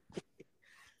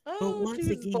 But once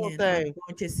again, I'm going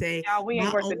to say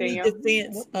my only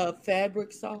defense of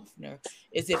fabric softener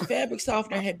is if fabric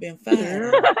softener had been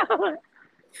fine.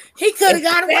 He could have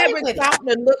got away with it.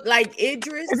 Softener looked like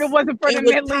Idris. If it wasn't for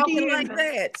the talking like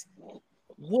that,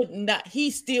 would not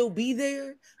he still be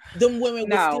there? Them women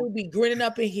would still be grinning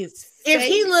up in his face. If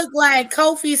he looked like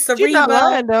Kofi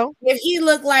Cerebro, if he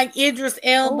looked like Idris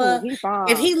Elba,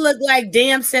 if he looked like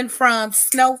Damson from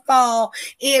Snowfall,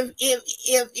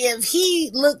 if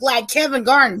he looked like Kevin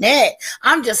Garnett,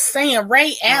 I'm just saying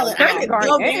Ray Allen. I could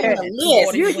go down the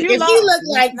list. If he looked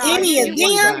like any of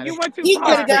them, he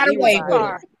could have got away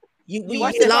with it. We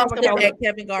lost him at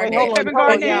Kevin Garnett. Kevin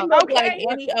Garnett. Looked like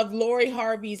any of Lori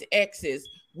Harvey's exes,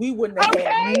 we wouldn't have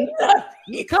had nothing.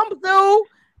 He come through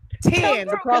 10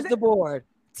 across the board.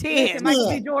 10. Michael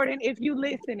B. Jordan, if you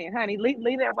listening, honey,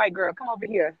 leave that white girl. Come over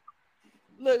here.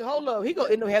 Look, hold up. He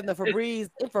gonna end up having a Febreze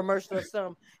infomercial or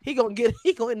something. He gonna end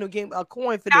up getting a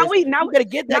coin for this. You better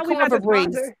get that coin for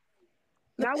Febreze.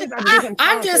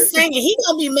 I'm just saying he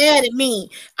gonna be mad at me.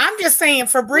 I'm just saying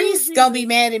Febreze gonna be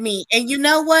mad at me. And you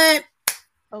know what?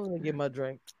 I'm gonna get my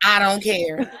drink. I don't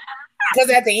care. Because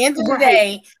at the end of the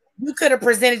day, you could have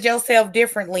presented yourself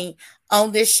differently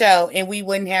on this show and we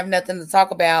wouldn't have nothing to talk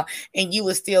about and you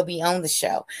would still be on the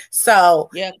show.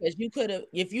 So yeah, because you could have,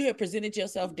 if you had presented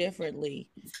yourself differently,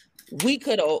 we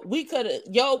could have,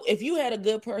 if you had a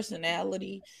good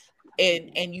personality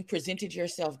and you presented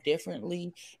yourself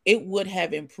differently, it would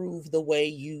have improved the way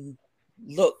you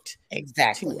looked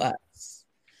exactly to us.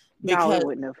 Because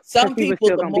some people,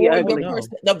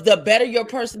 the better your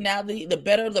personality, the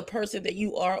better the person that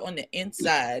you are on the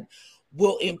inside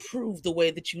will improve the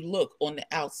way that you look on the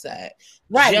outside.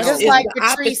 Right. Just like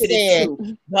Patrice said,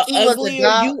 the uglier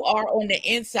you are on the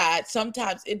inside,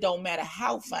 sometimes it don't matter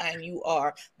how fine you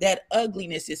are, that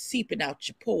ugliness is seeping out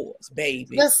your pores,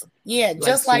 baby. Just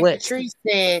like Patrice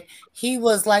said, he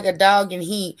was like a dog and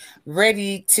he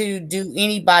ready to do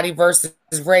anybody versus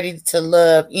ready to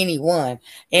love anyone.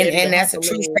 And that's a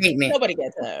true statement. Nobody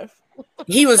got time.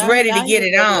 He was ready to get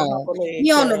it on.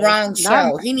 He on the wrong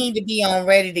show. He need to be on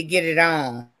Ready to Get It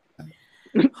On.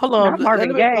 Hold on.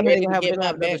 Marvin Gaye have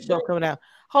show coming out.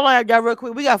 Hold on, guys, real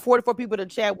quick. We got 44 people in the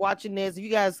chat watching this. If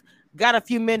you guys got a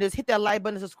few minutes, hit that like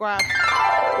button and subscribe.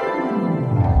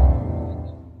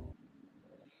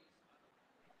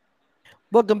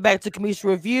 Welcome back to Cameshia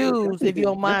Reviews. If you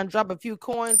don't mind, drop a few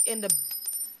coins in the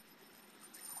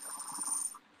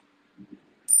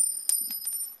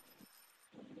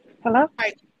hello.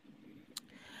 Right.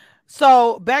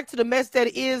 So back to the mess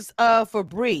that is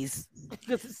Febreze.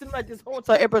 Because it seemed like this whole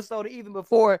entire episode, even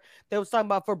before they was talking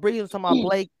about Febreze, was talking about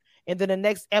Blake, and then the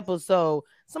next episode,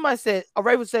 somebody said,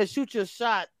 Raven said, "Shoot your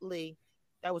shot, Lee."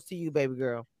 That was to you, baby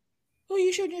girl. Who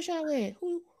you shooting your shot with?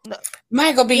 Who? No.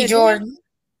 Michael B. Jordan.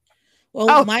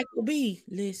 Well, Michael B.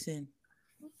 Listen.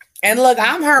 And look,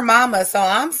 I'm her mama, so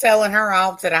I'm selling her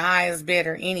off to the highest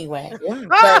bidder anyway.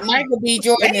 But Michael B.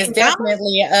 Jordan is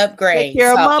definitely an upgrade.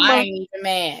 So I ain't even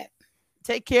mad.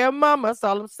 Take care of mama. That's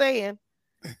all I'm saying.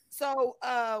 So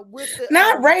with the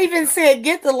not Raven said,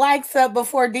 get the likes up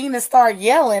before Dina start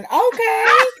yelling. Okay.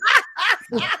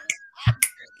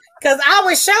 Because I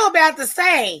was sure about to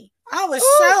say. It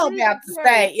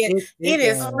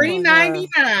is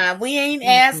 $3.99. We ain't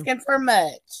asking for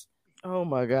much. Oh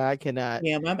my God, I cannot.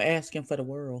 Yeah, I'm asking for the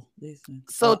world. Listen.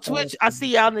 So Twitch, I see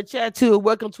y'all in the chat too.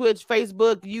 Welcome Twitch,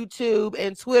 Facebook, YouTube,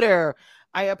 and Twitter.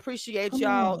 I appreciate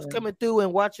y'all coming through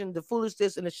and watching the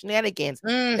foolishness and the shenanigans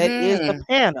that is the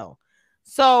panel.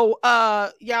 So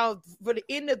y'all, for the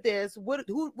end of this, what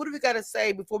do we gotta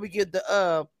say before we get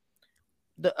the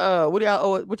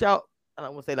what y'all I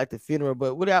don't want to say like the funeral,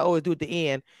 but what do y'all always do at the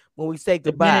end when we say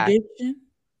goodbye? Benediction?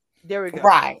 There we go.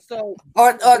 Right. So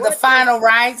or the final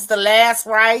rites, the last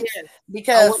rites,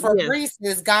 because Fabrice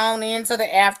is gone into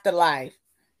the afterlife.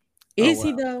 Is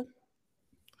he though?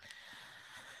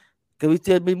 Because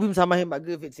we've been talking about him about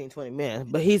good 15-20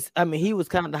 minutes. But he was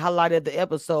kind of the highlight of the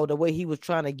episode, the way he was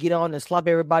trying to get on and slap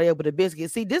everybody up with a biscuit.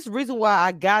 See, this reason why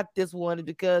I got this one is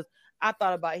because I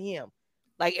thought about him.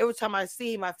 Like every time I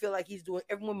see him, I feel like he's doing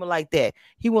every woman like that.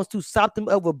 He wants to sop them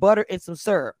up with butter and some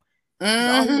syrup.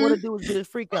 All he want to do is get his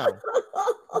freak on.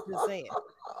 I'm just saying.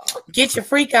 Get your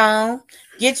freak on.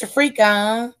 Get your freak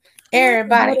on.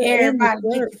 Everybody, get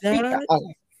your freak on.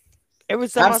 Oh. I'm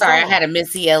sorry, I had a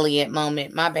Missy Elliott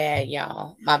moment. My bad,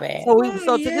 y'all. My bad.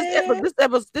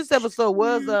 This episode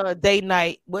was date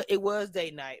night. Well, it was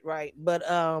date night, right? But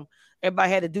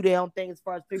everybody had to do their own thing as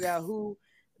far as figure out who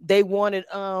they wanted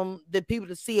the people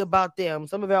to see about them.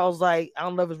 Some of it I was like, I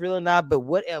don't know if it's real or not, but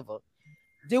whatever.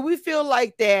 Do we feel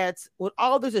like that with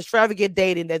all this extravagant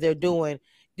dating that they're doing?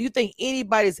 Do you think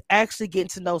anybody's actually getting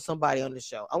to know somebody on the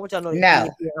show? I want y'all to know.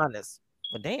 To be honest.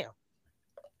 But damn.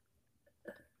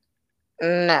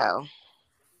 No.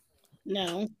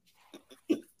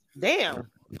 Damn.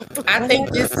 I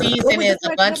think this season is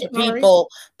a bunch of people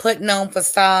putting on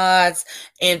facades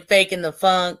and faking the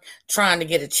funk, trying to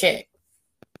get a check.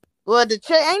 Well, the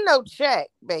check ain't no check,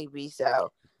 baby.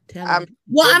 So,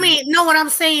 what I'm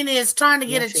saying is trying to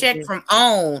get a check from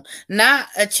OWN, not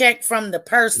a check from the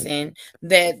person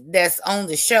that's on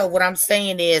the show. What I'm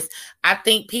saying is, I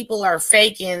think people are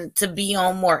faking to be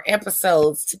on more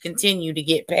episodes to continue to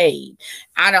get paid.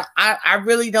 I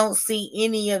really don't see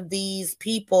any of these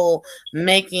people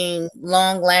making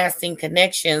long-lasting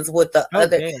connections with the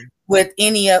other. With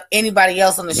anybody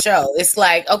else on the show. It's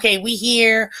like, okay, we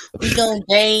here, we gonna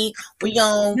date, we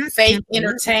gonna fake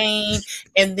entertain,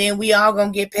 and then we all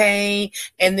gonna get paid,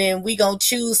 and then we gonna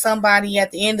choose somebody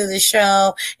at the end of the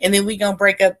show, and then we gonna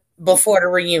break up before the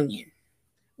reunion.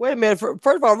 Wait a minute.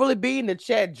 First of all, really be in the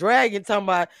chat dragging talking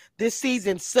about this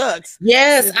season sucks.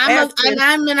 Yes, I'm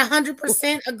in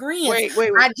 100% agreement.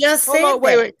 Wait. I just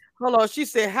said Hold on. She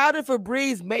said, how did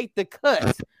Febreze make the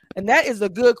cut? And that is a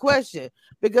good question.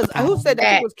 Because who said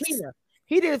that? It was Keena.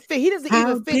 He didn't fit. He doesn't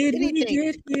even fit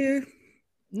anything.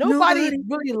 Nobody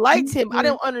really liked him. I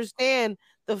don't understand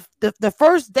the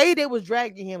first day they was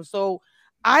dragging him. So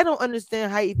I don't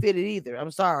understand how he fitted either.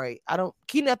 I'm sorry. I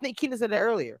think Keena said that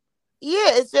earlier.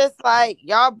 Yeah, it's just like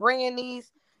y'all bringing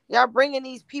these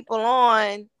people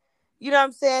on. You know what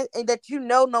I'm saying? And that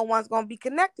no one's gonna be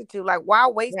connected to. Like, why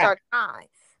waste our time?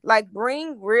 Like,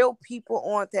 bring real people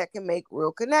on that can make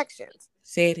real connections.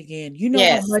 Say it again. You know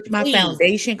how much my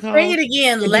foundation costs? Say it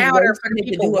again louder for the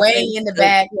people way in the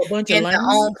back and the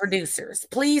OWN producers.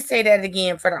 Please say that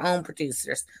again for the OWN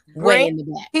producers. Way in the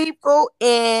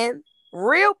back.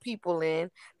 Real people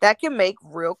in that can make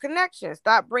real connections.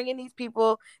 Stop bringing these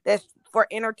people that's for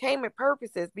entertainment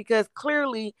purposes, because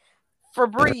clearly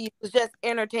Febreze was just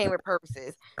entertainment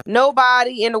purposes.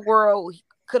 Nobody in the world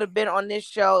could have been on this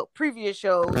show, previous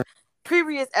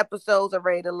episodes of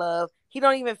Ready to Love. He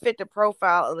don't even fit the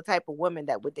profile of the type of woman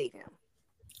that would date him.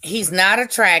 He's not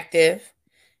attractive,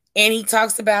 and he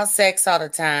talks about sex all the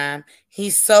time.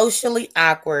 He's socially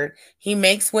awkward. He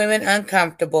makes women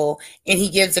uncomfortable, and he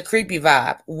gives a creepy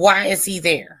vibe. Why is he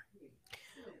there?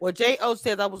 Well, J.O.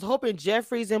 says, I was hoping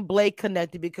Jeffries and Blake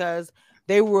connected because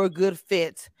they were a good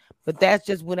fit, but that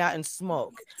just went out in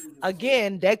smoke.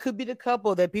 Again, that could be the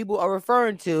couple that people are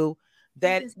referring to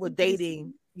that were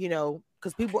dating,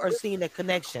 because people are seeing that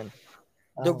connection.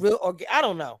 The real, I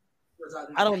don't know.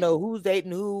 I don't know who's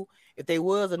dating who, if they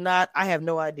was or not. I have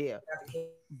no idea.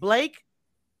 Blake,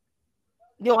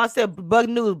 I said bug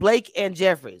news. Blake and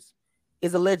Jeffries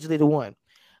is allegedly the one.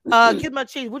 Kid My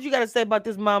Cheese, what you got to say about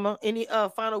this, Mama? Any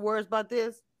final words about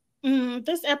this?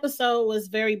 This episode was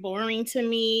very boring to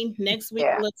me. Next week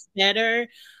looks better.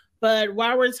 But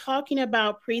while we're talking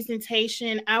about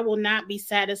presentation, I will not be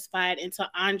satisfied until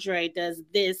Andre does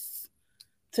this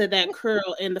to that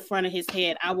curl in the front of his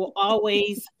head. I will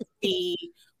always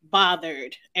be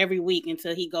bothered every week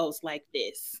until he goes like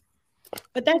this.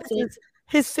 But that's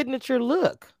his signature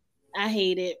look. I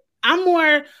hate it. I'm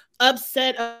more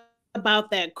upset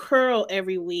about that curl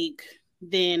every week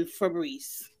than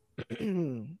Febreze.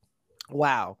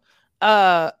 Wow.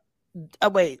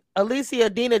 Wait, Alicia,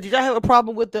 Dina, did y'all have a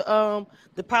problem with the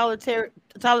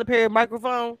Tyler Perry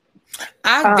microphone?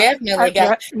 I definitely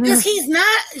got, because he's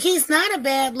not a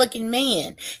bad looking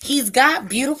man. He's got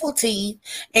beautiful teeth,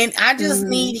 and I just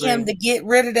need him to get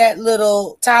rid of that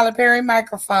little Tyler Perry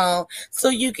microphone so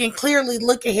you can clearly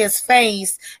look at his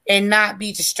face and not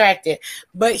be distracted.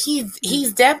 But he's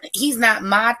not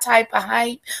my type of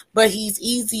height, but he's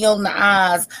easy on the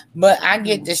eyes. But I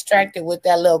get distracted with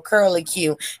that little curly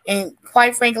Q. And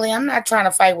quite frankly, I'm not trying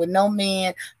to fight with no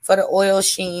man for the oil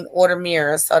sheen or the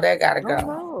mirror, so that gotta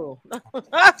go.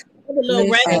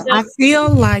 Listen, I feel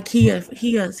like he a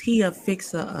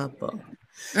fixer upper.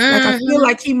 Like I feel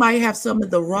like he might have some of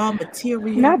the raw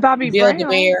material. Not Bobby Build Brown a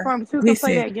bear. from Who Can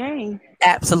Play That Game.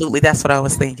 Absolutely, that's what I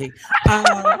was thinking. That's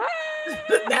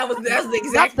the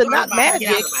exact not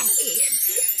magic.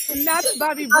 Not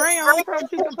Bobby Brown from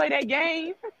Who Can Play That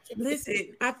Game.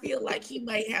 Listen, I feel like he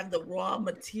might have the raw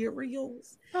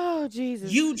materials. Oh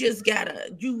Jesus! You just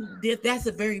gotta that's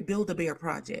a very Build-A-Bear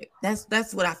project.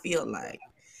 That's what I feel like.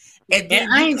 And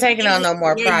then I ain't taking on no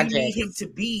more projects. You need him to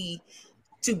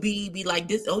be like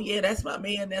this. Oh yeah, that's my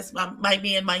man. That's my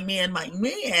man.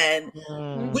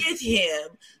 With him,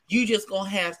 you're gonna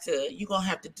have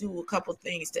to do a couple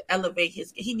things to elevate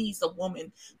he needs a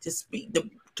woman to speak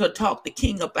to talk the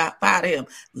king about him.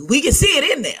 We can see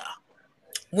it in there.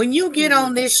 When you get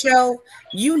on this show,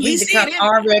 you need to come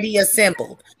already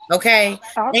assembled. Okay,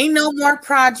 ain't no more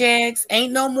projects,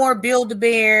 ain't no more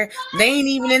Build-A-Bear. They ain't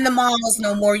even in the malls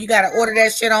no more. You got to order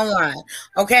that shit online.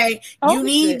 Okay, you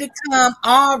need to come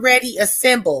already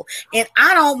assembled, and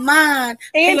I don't mind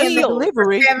paying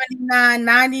delivery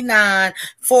 $79.99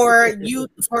 for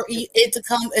it to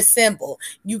come assembled.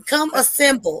 You come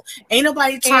assembled. Ain't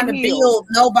nobody trying to build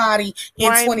nobody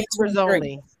in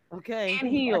 2023. Okay. And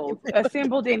healed.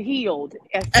 Assembled and healed.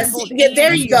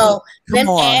 There you go. Then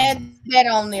add that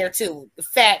on there too. The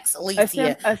facts,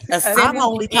 Alicia. I'm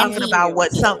only talking about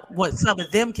what some of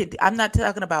them can do. I'm not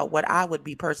talking about what I would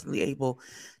be personally able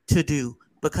to do,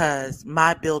 because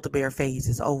my Build-A-Bear phase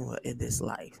is over in this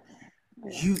life.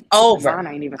 Over.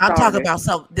 I'm talking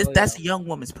about that's a young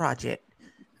woman's project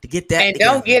to get that. And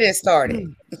don't get it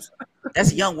started.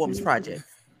 That's a young woman's project.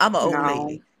 I'm an old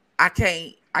lady.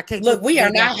 I can't look. We are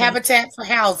not Habitat for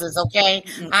Houses, okay?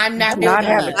 I'm not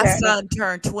Habitat. My son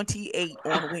turned 28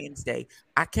 on Wednesday.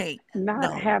 I can't.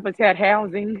 Habitat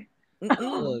housing.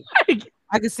 Look,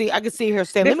 I can see her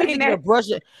saying, "Let me just brush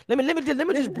it. Let me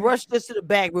just brush this to the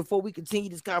back before we continue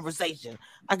this conversation."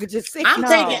 I could just see. I'm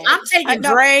taking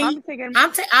Dre.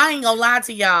 I ain't gonna lie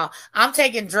to y'all. I'm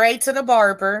taking Dre to the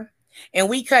barber. And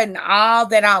we cutting all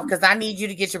that off because I need you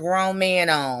to get your grown man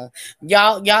on.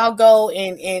 Y'all go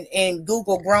and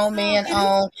Google grown man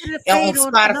on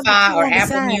Spotify or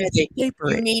Apple Music. You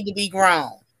need to be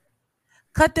grown.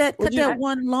 Cut that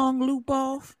one long loop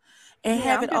off and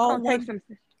have it all one.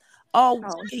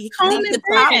 Leave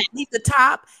the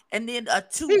top and then a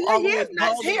two.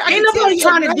 Ain't nobody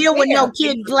trying to deal with no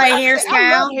kid play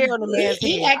hairstyle.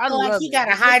 He acting like he got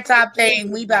a high top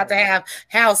thing. We about to have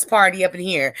house party up in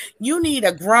here. You need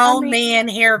a grown man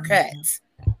haircut.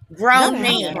 Grown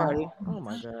man. Oh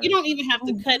my God. You don't even have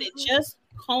to cut it. Just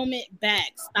comb it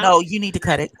back. No, you need to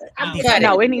cut it. It needs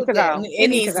to go. It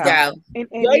needs to go.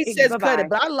 He says cut it,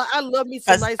 but I love me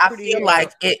some nice pretty hair.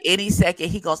 Like any second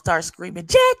he gonna start screaming,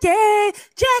 Jackie. I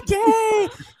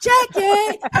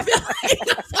feel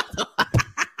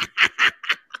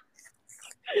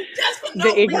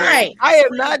like right. I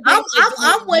am not.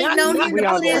 I'm waiting on him to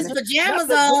put his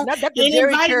pajamas on and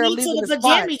invite me to the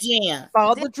pajama jam.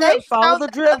 Follow the drip. Follow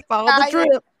the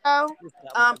drip.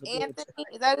 Anthony,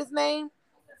 is that his name?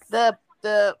 The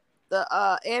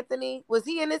Anthony, was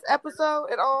he in this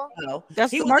episode at all? No,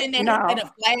 he was in there in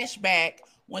a flashback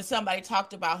when somebody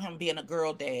talked about him being a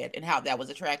girl dad and how that was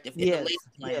attractive. Yes.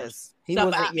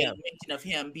 Somebody made mention of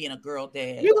him being a girl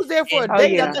dad. He was there for a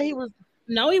day. I thought he was.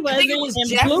 No, he wasn't. It was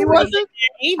Jeffrey. Blue wasn't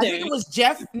either. I think it was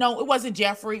Jeff. No, it wasn't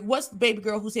Jeffrey. What's the baby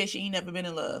girl who said she ain't never been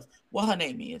in love? What her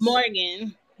name is?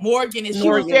 Morgan is. She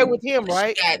was there with him,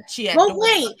 right? She had but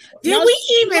wait, did we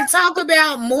even talk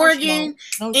about Morgan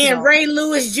and Ray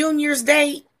Lewis Jr.'s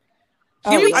date?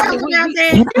 Did we talk about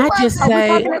that? I just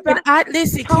say,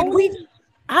 listen. Can we?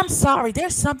 I'm sorry.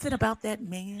 There's something about that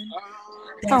man.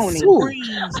 Tony.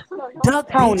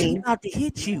 Tony about to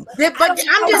hit you. But I'm just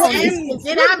asking.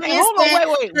 Did I miss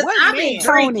that? Wait, I've been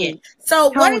drinking. So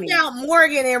what about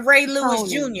Morgan and Ray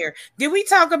Lewis Jr.? Did we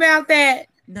talk about that?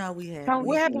 No, we haven't.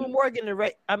 What happened with Morgan and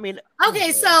Ray? I mean,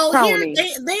 okay, so here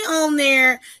they on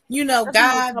there,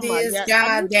 God this,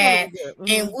 God that,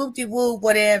 and whoop-de-whoop,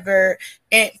 whatever.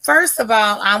 And first of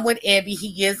all, I'm with Ebby.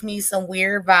 He gives me some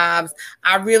weird vibes.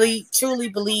 I really, truly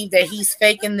believe that he's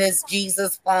faking this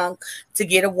Jesus funk to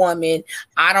get a woman.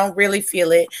 I don't really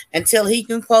feel it until he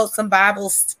can quote some Bible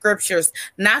scriptures,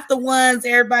 not the ones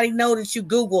everybody know that you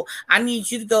Google. I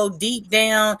need you to go deep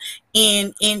down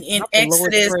in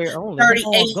Exodus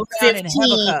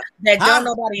 38:15 that don't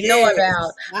nobody know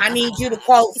about. I need you to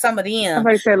quote some of them.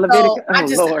 Somebody said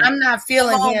Leviticus. I'm not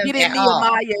feeling him get in at all.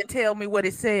 Nehemiah and tell me what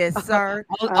it says, sir.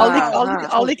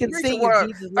 All he can sing is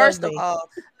Jesus. First of all,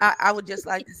 I would just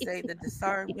like to say the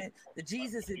discernment, the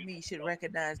Jesus in me should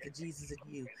recognize the Jesus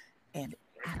in you. And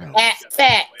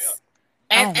facts.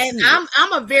 And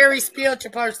I'm a very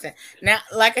spiritual person. Now,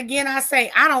 like again, I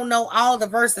say I don't know all the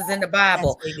verses in the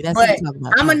Bible, but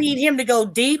I'm gonna need him to go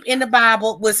deep in the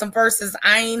Bible with some verses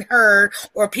I ain't heard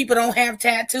or people don't have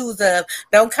tattoos of.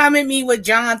 Don't come at me with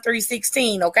John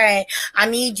 3:16, okay? I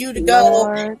need you to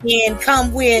go and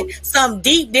come with some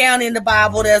deep down in the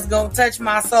Bible that's gonna touch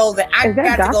my soul that I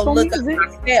got to go look up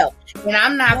myself. And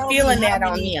I'm not feeling that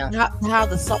on him. How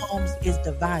the Psalms is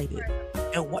divided.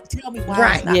 And what? Tell me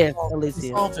why it's not called, the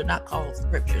Psalms are not called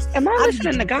scriptures. Am I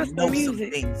listening to gospel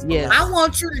music? Yeah. I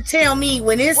want you to tell me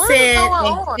when it said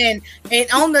and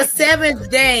on the seventh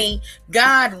day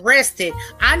God rested.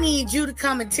 I need you to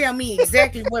come and tell me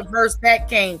exactly what verse that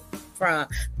came from.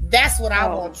 That's what I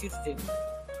want you to do.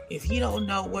 If you don't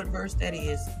know what verse that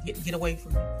is, get away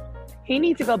from me. He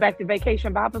needs to go back to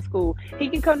Vacation Bible School. He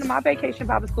can come to my Vacation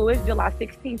Bible School. It's July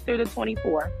 16th through the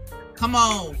 24th. Come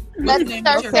on.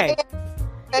 Okay.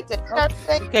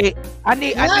 I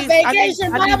need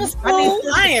Bible School.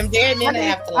 I am dead in the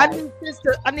afterlife.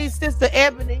 I need Sister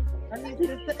Ebony.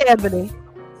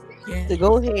 To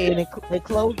go ahead and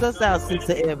close us out,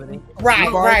 Sister Ebony. Right.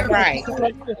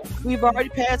 We've already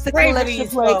passed the collection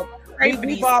plate. We've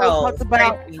already talked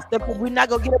about we're not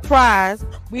gonna get a prize.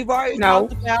 We've already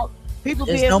talked about people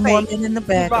being no fake. more men in the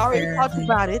back. We've already talked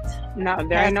about it. No,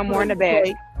 there ain't no more in the back.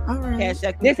 All right.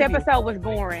 This episode was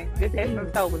boring.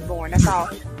 That's all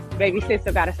baby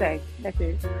sister gotta say. That's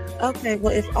it. Okay,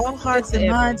 well, if all hearts and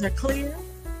minds are clear,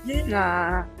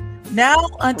 nah. Now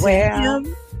unto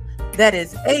him that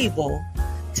is able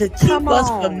to keep us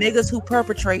from niggas who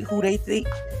perpetrate who they think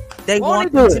they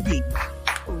want them to be.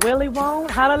 Really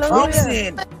won't? Hallelujah.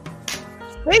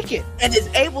 Speak it. And is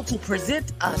able to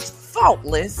present us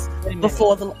faultless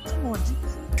before the Lord. Come on,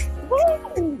 Jesus.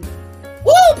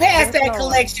 Woo! Pass that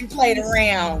collection plate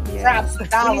around. Drop some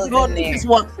dollars in there.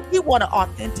 He want an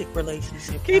authentic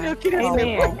relationship.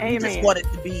 Amen. We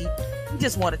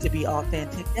just want it to be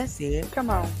authentic. That's it. Come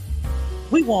on.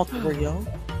 We want the real.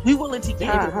 We willing to give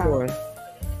it for it.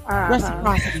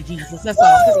 Reciprocity, Jesus. That's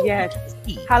all. Yes.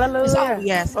 Hallelujah. That's all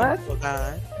we ask for,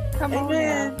 God. Come on.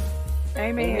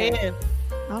 Amen.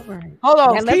 All right. Hold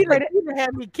on.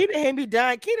 Keita had me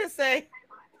dying. Keita say,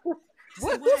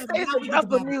 "What say about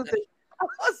the music?"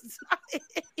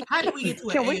 How do we get to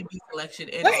an A&B selection?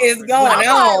 What is going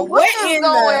on? What in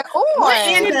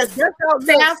the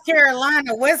South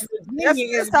Carolina, West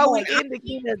Virginia is how we going on?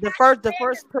 ended the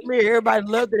first premiere. Everybody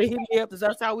loved it. Hit me up.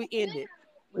 That's how we ended.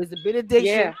 It was a benediction.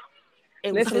 Yeah.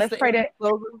 And let's pray that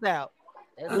close us out.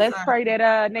 Let's pray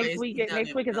that next week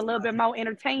is a little bit more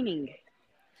entertaining.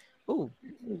 Ooh,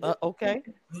 okay.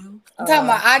 I'm talking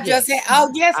about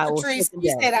Patrice,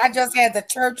 you said I just had the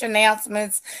church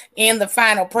announcements and the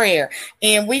final prayer.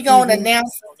 And we're going to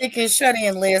announce the sick and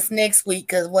shut-in list next week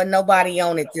because wasn't nobody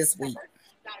on it this week.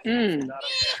 Lord,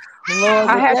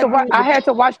 I had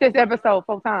to watch this episode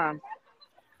 4 times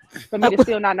for me to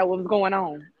still not know what was going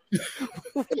on.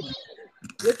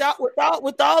 with all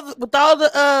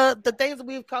the things that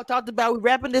we've talked about, we're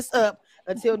wrapping this up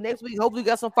until next week. Hopefully we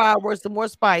got some fireworks, some more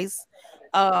spice.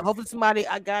 Hopefully somebody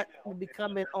I got will be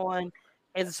coming on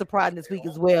as a surprise this week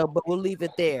as well, but we'll leave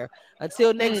it there.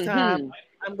 Until next time,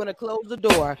 I'm gonna close the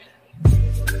door.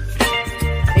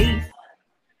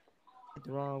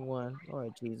 The wrong one. All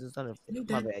right, Jesus. My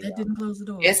bad, that didn't close the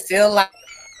door. It's still live.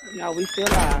 No, we still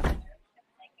live.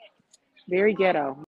 Very ghetto.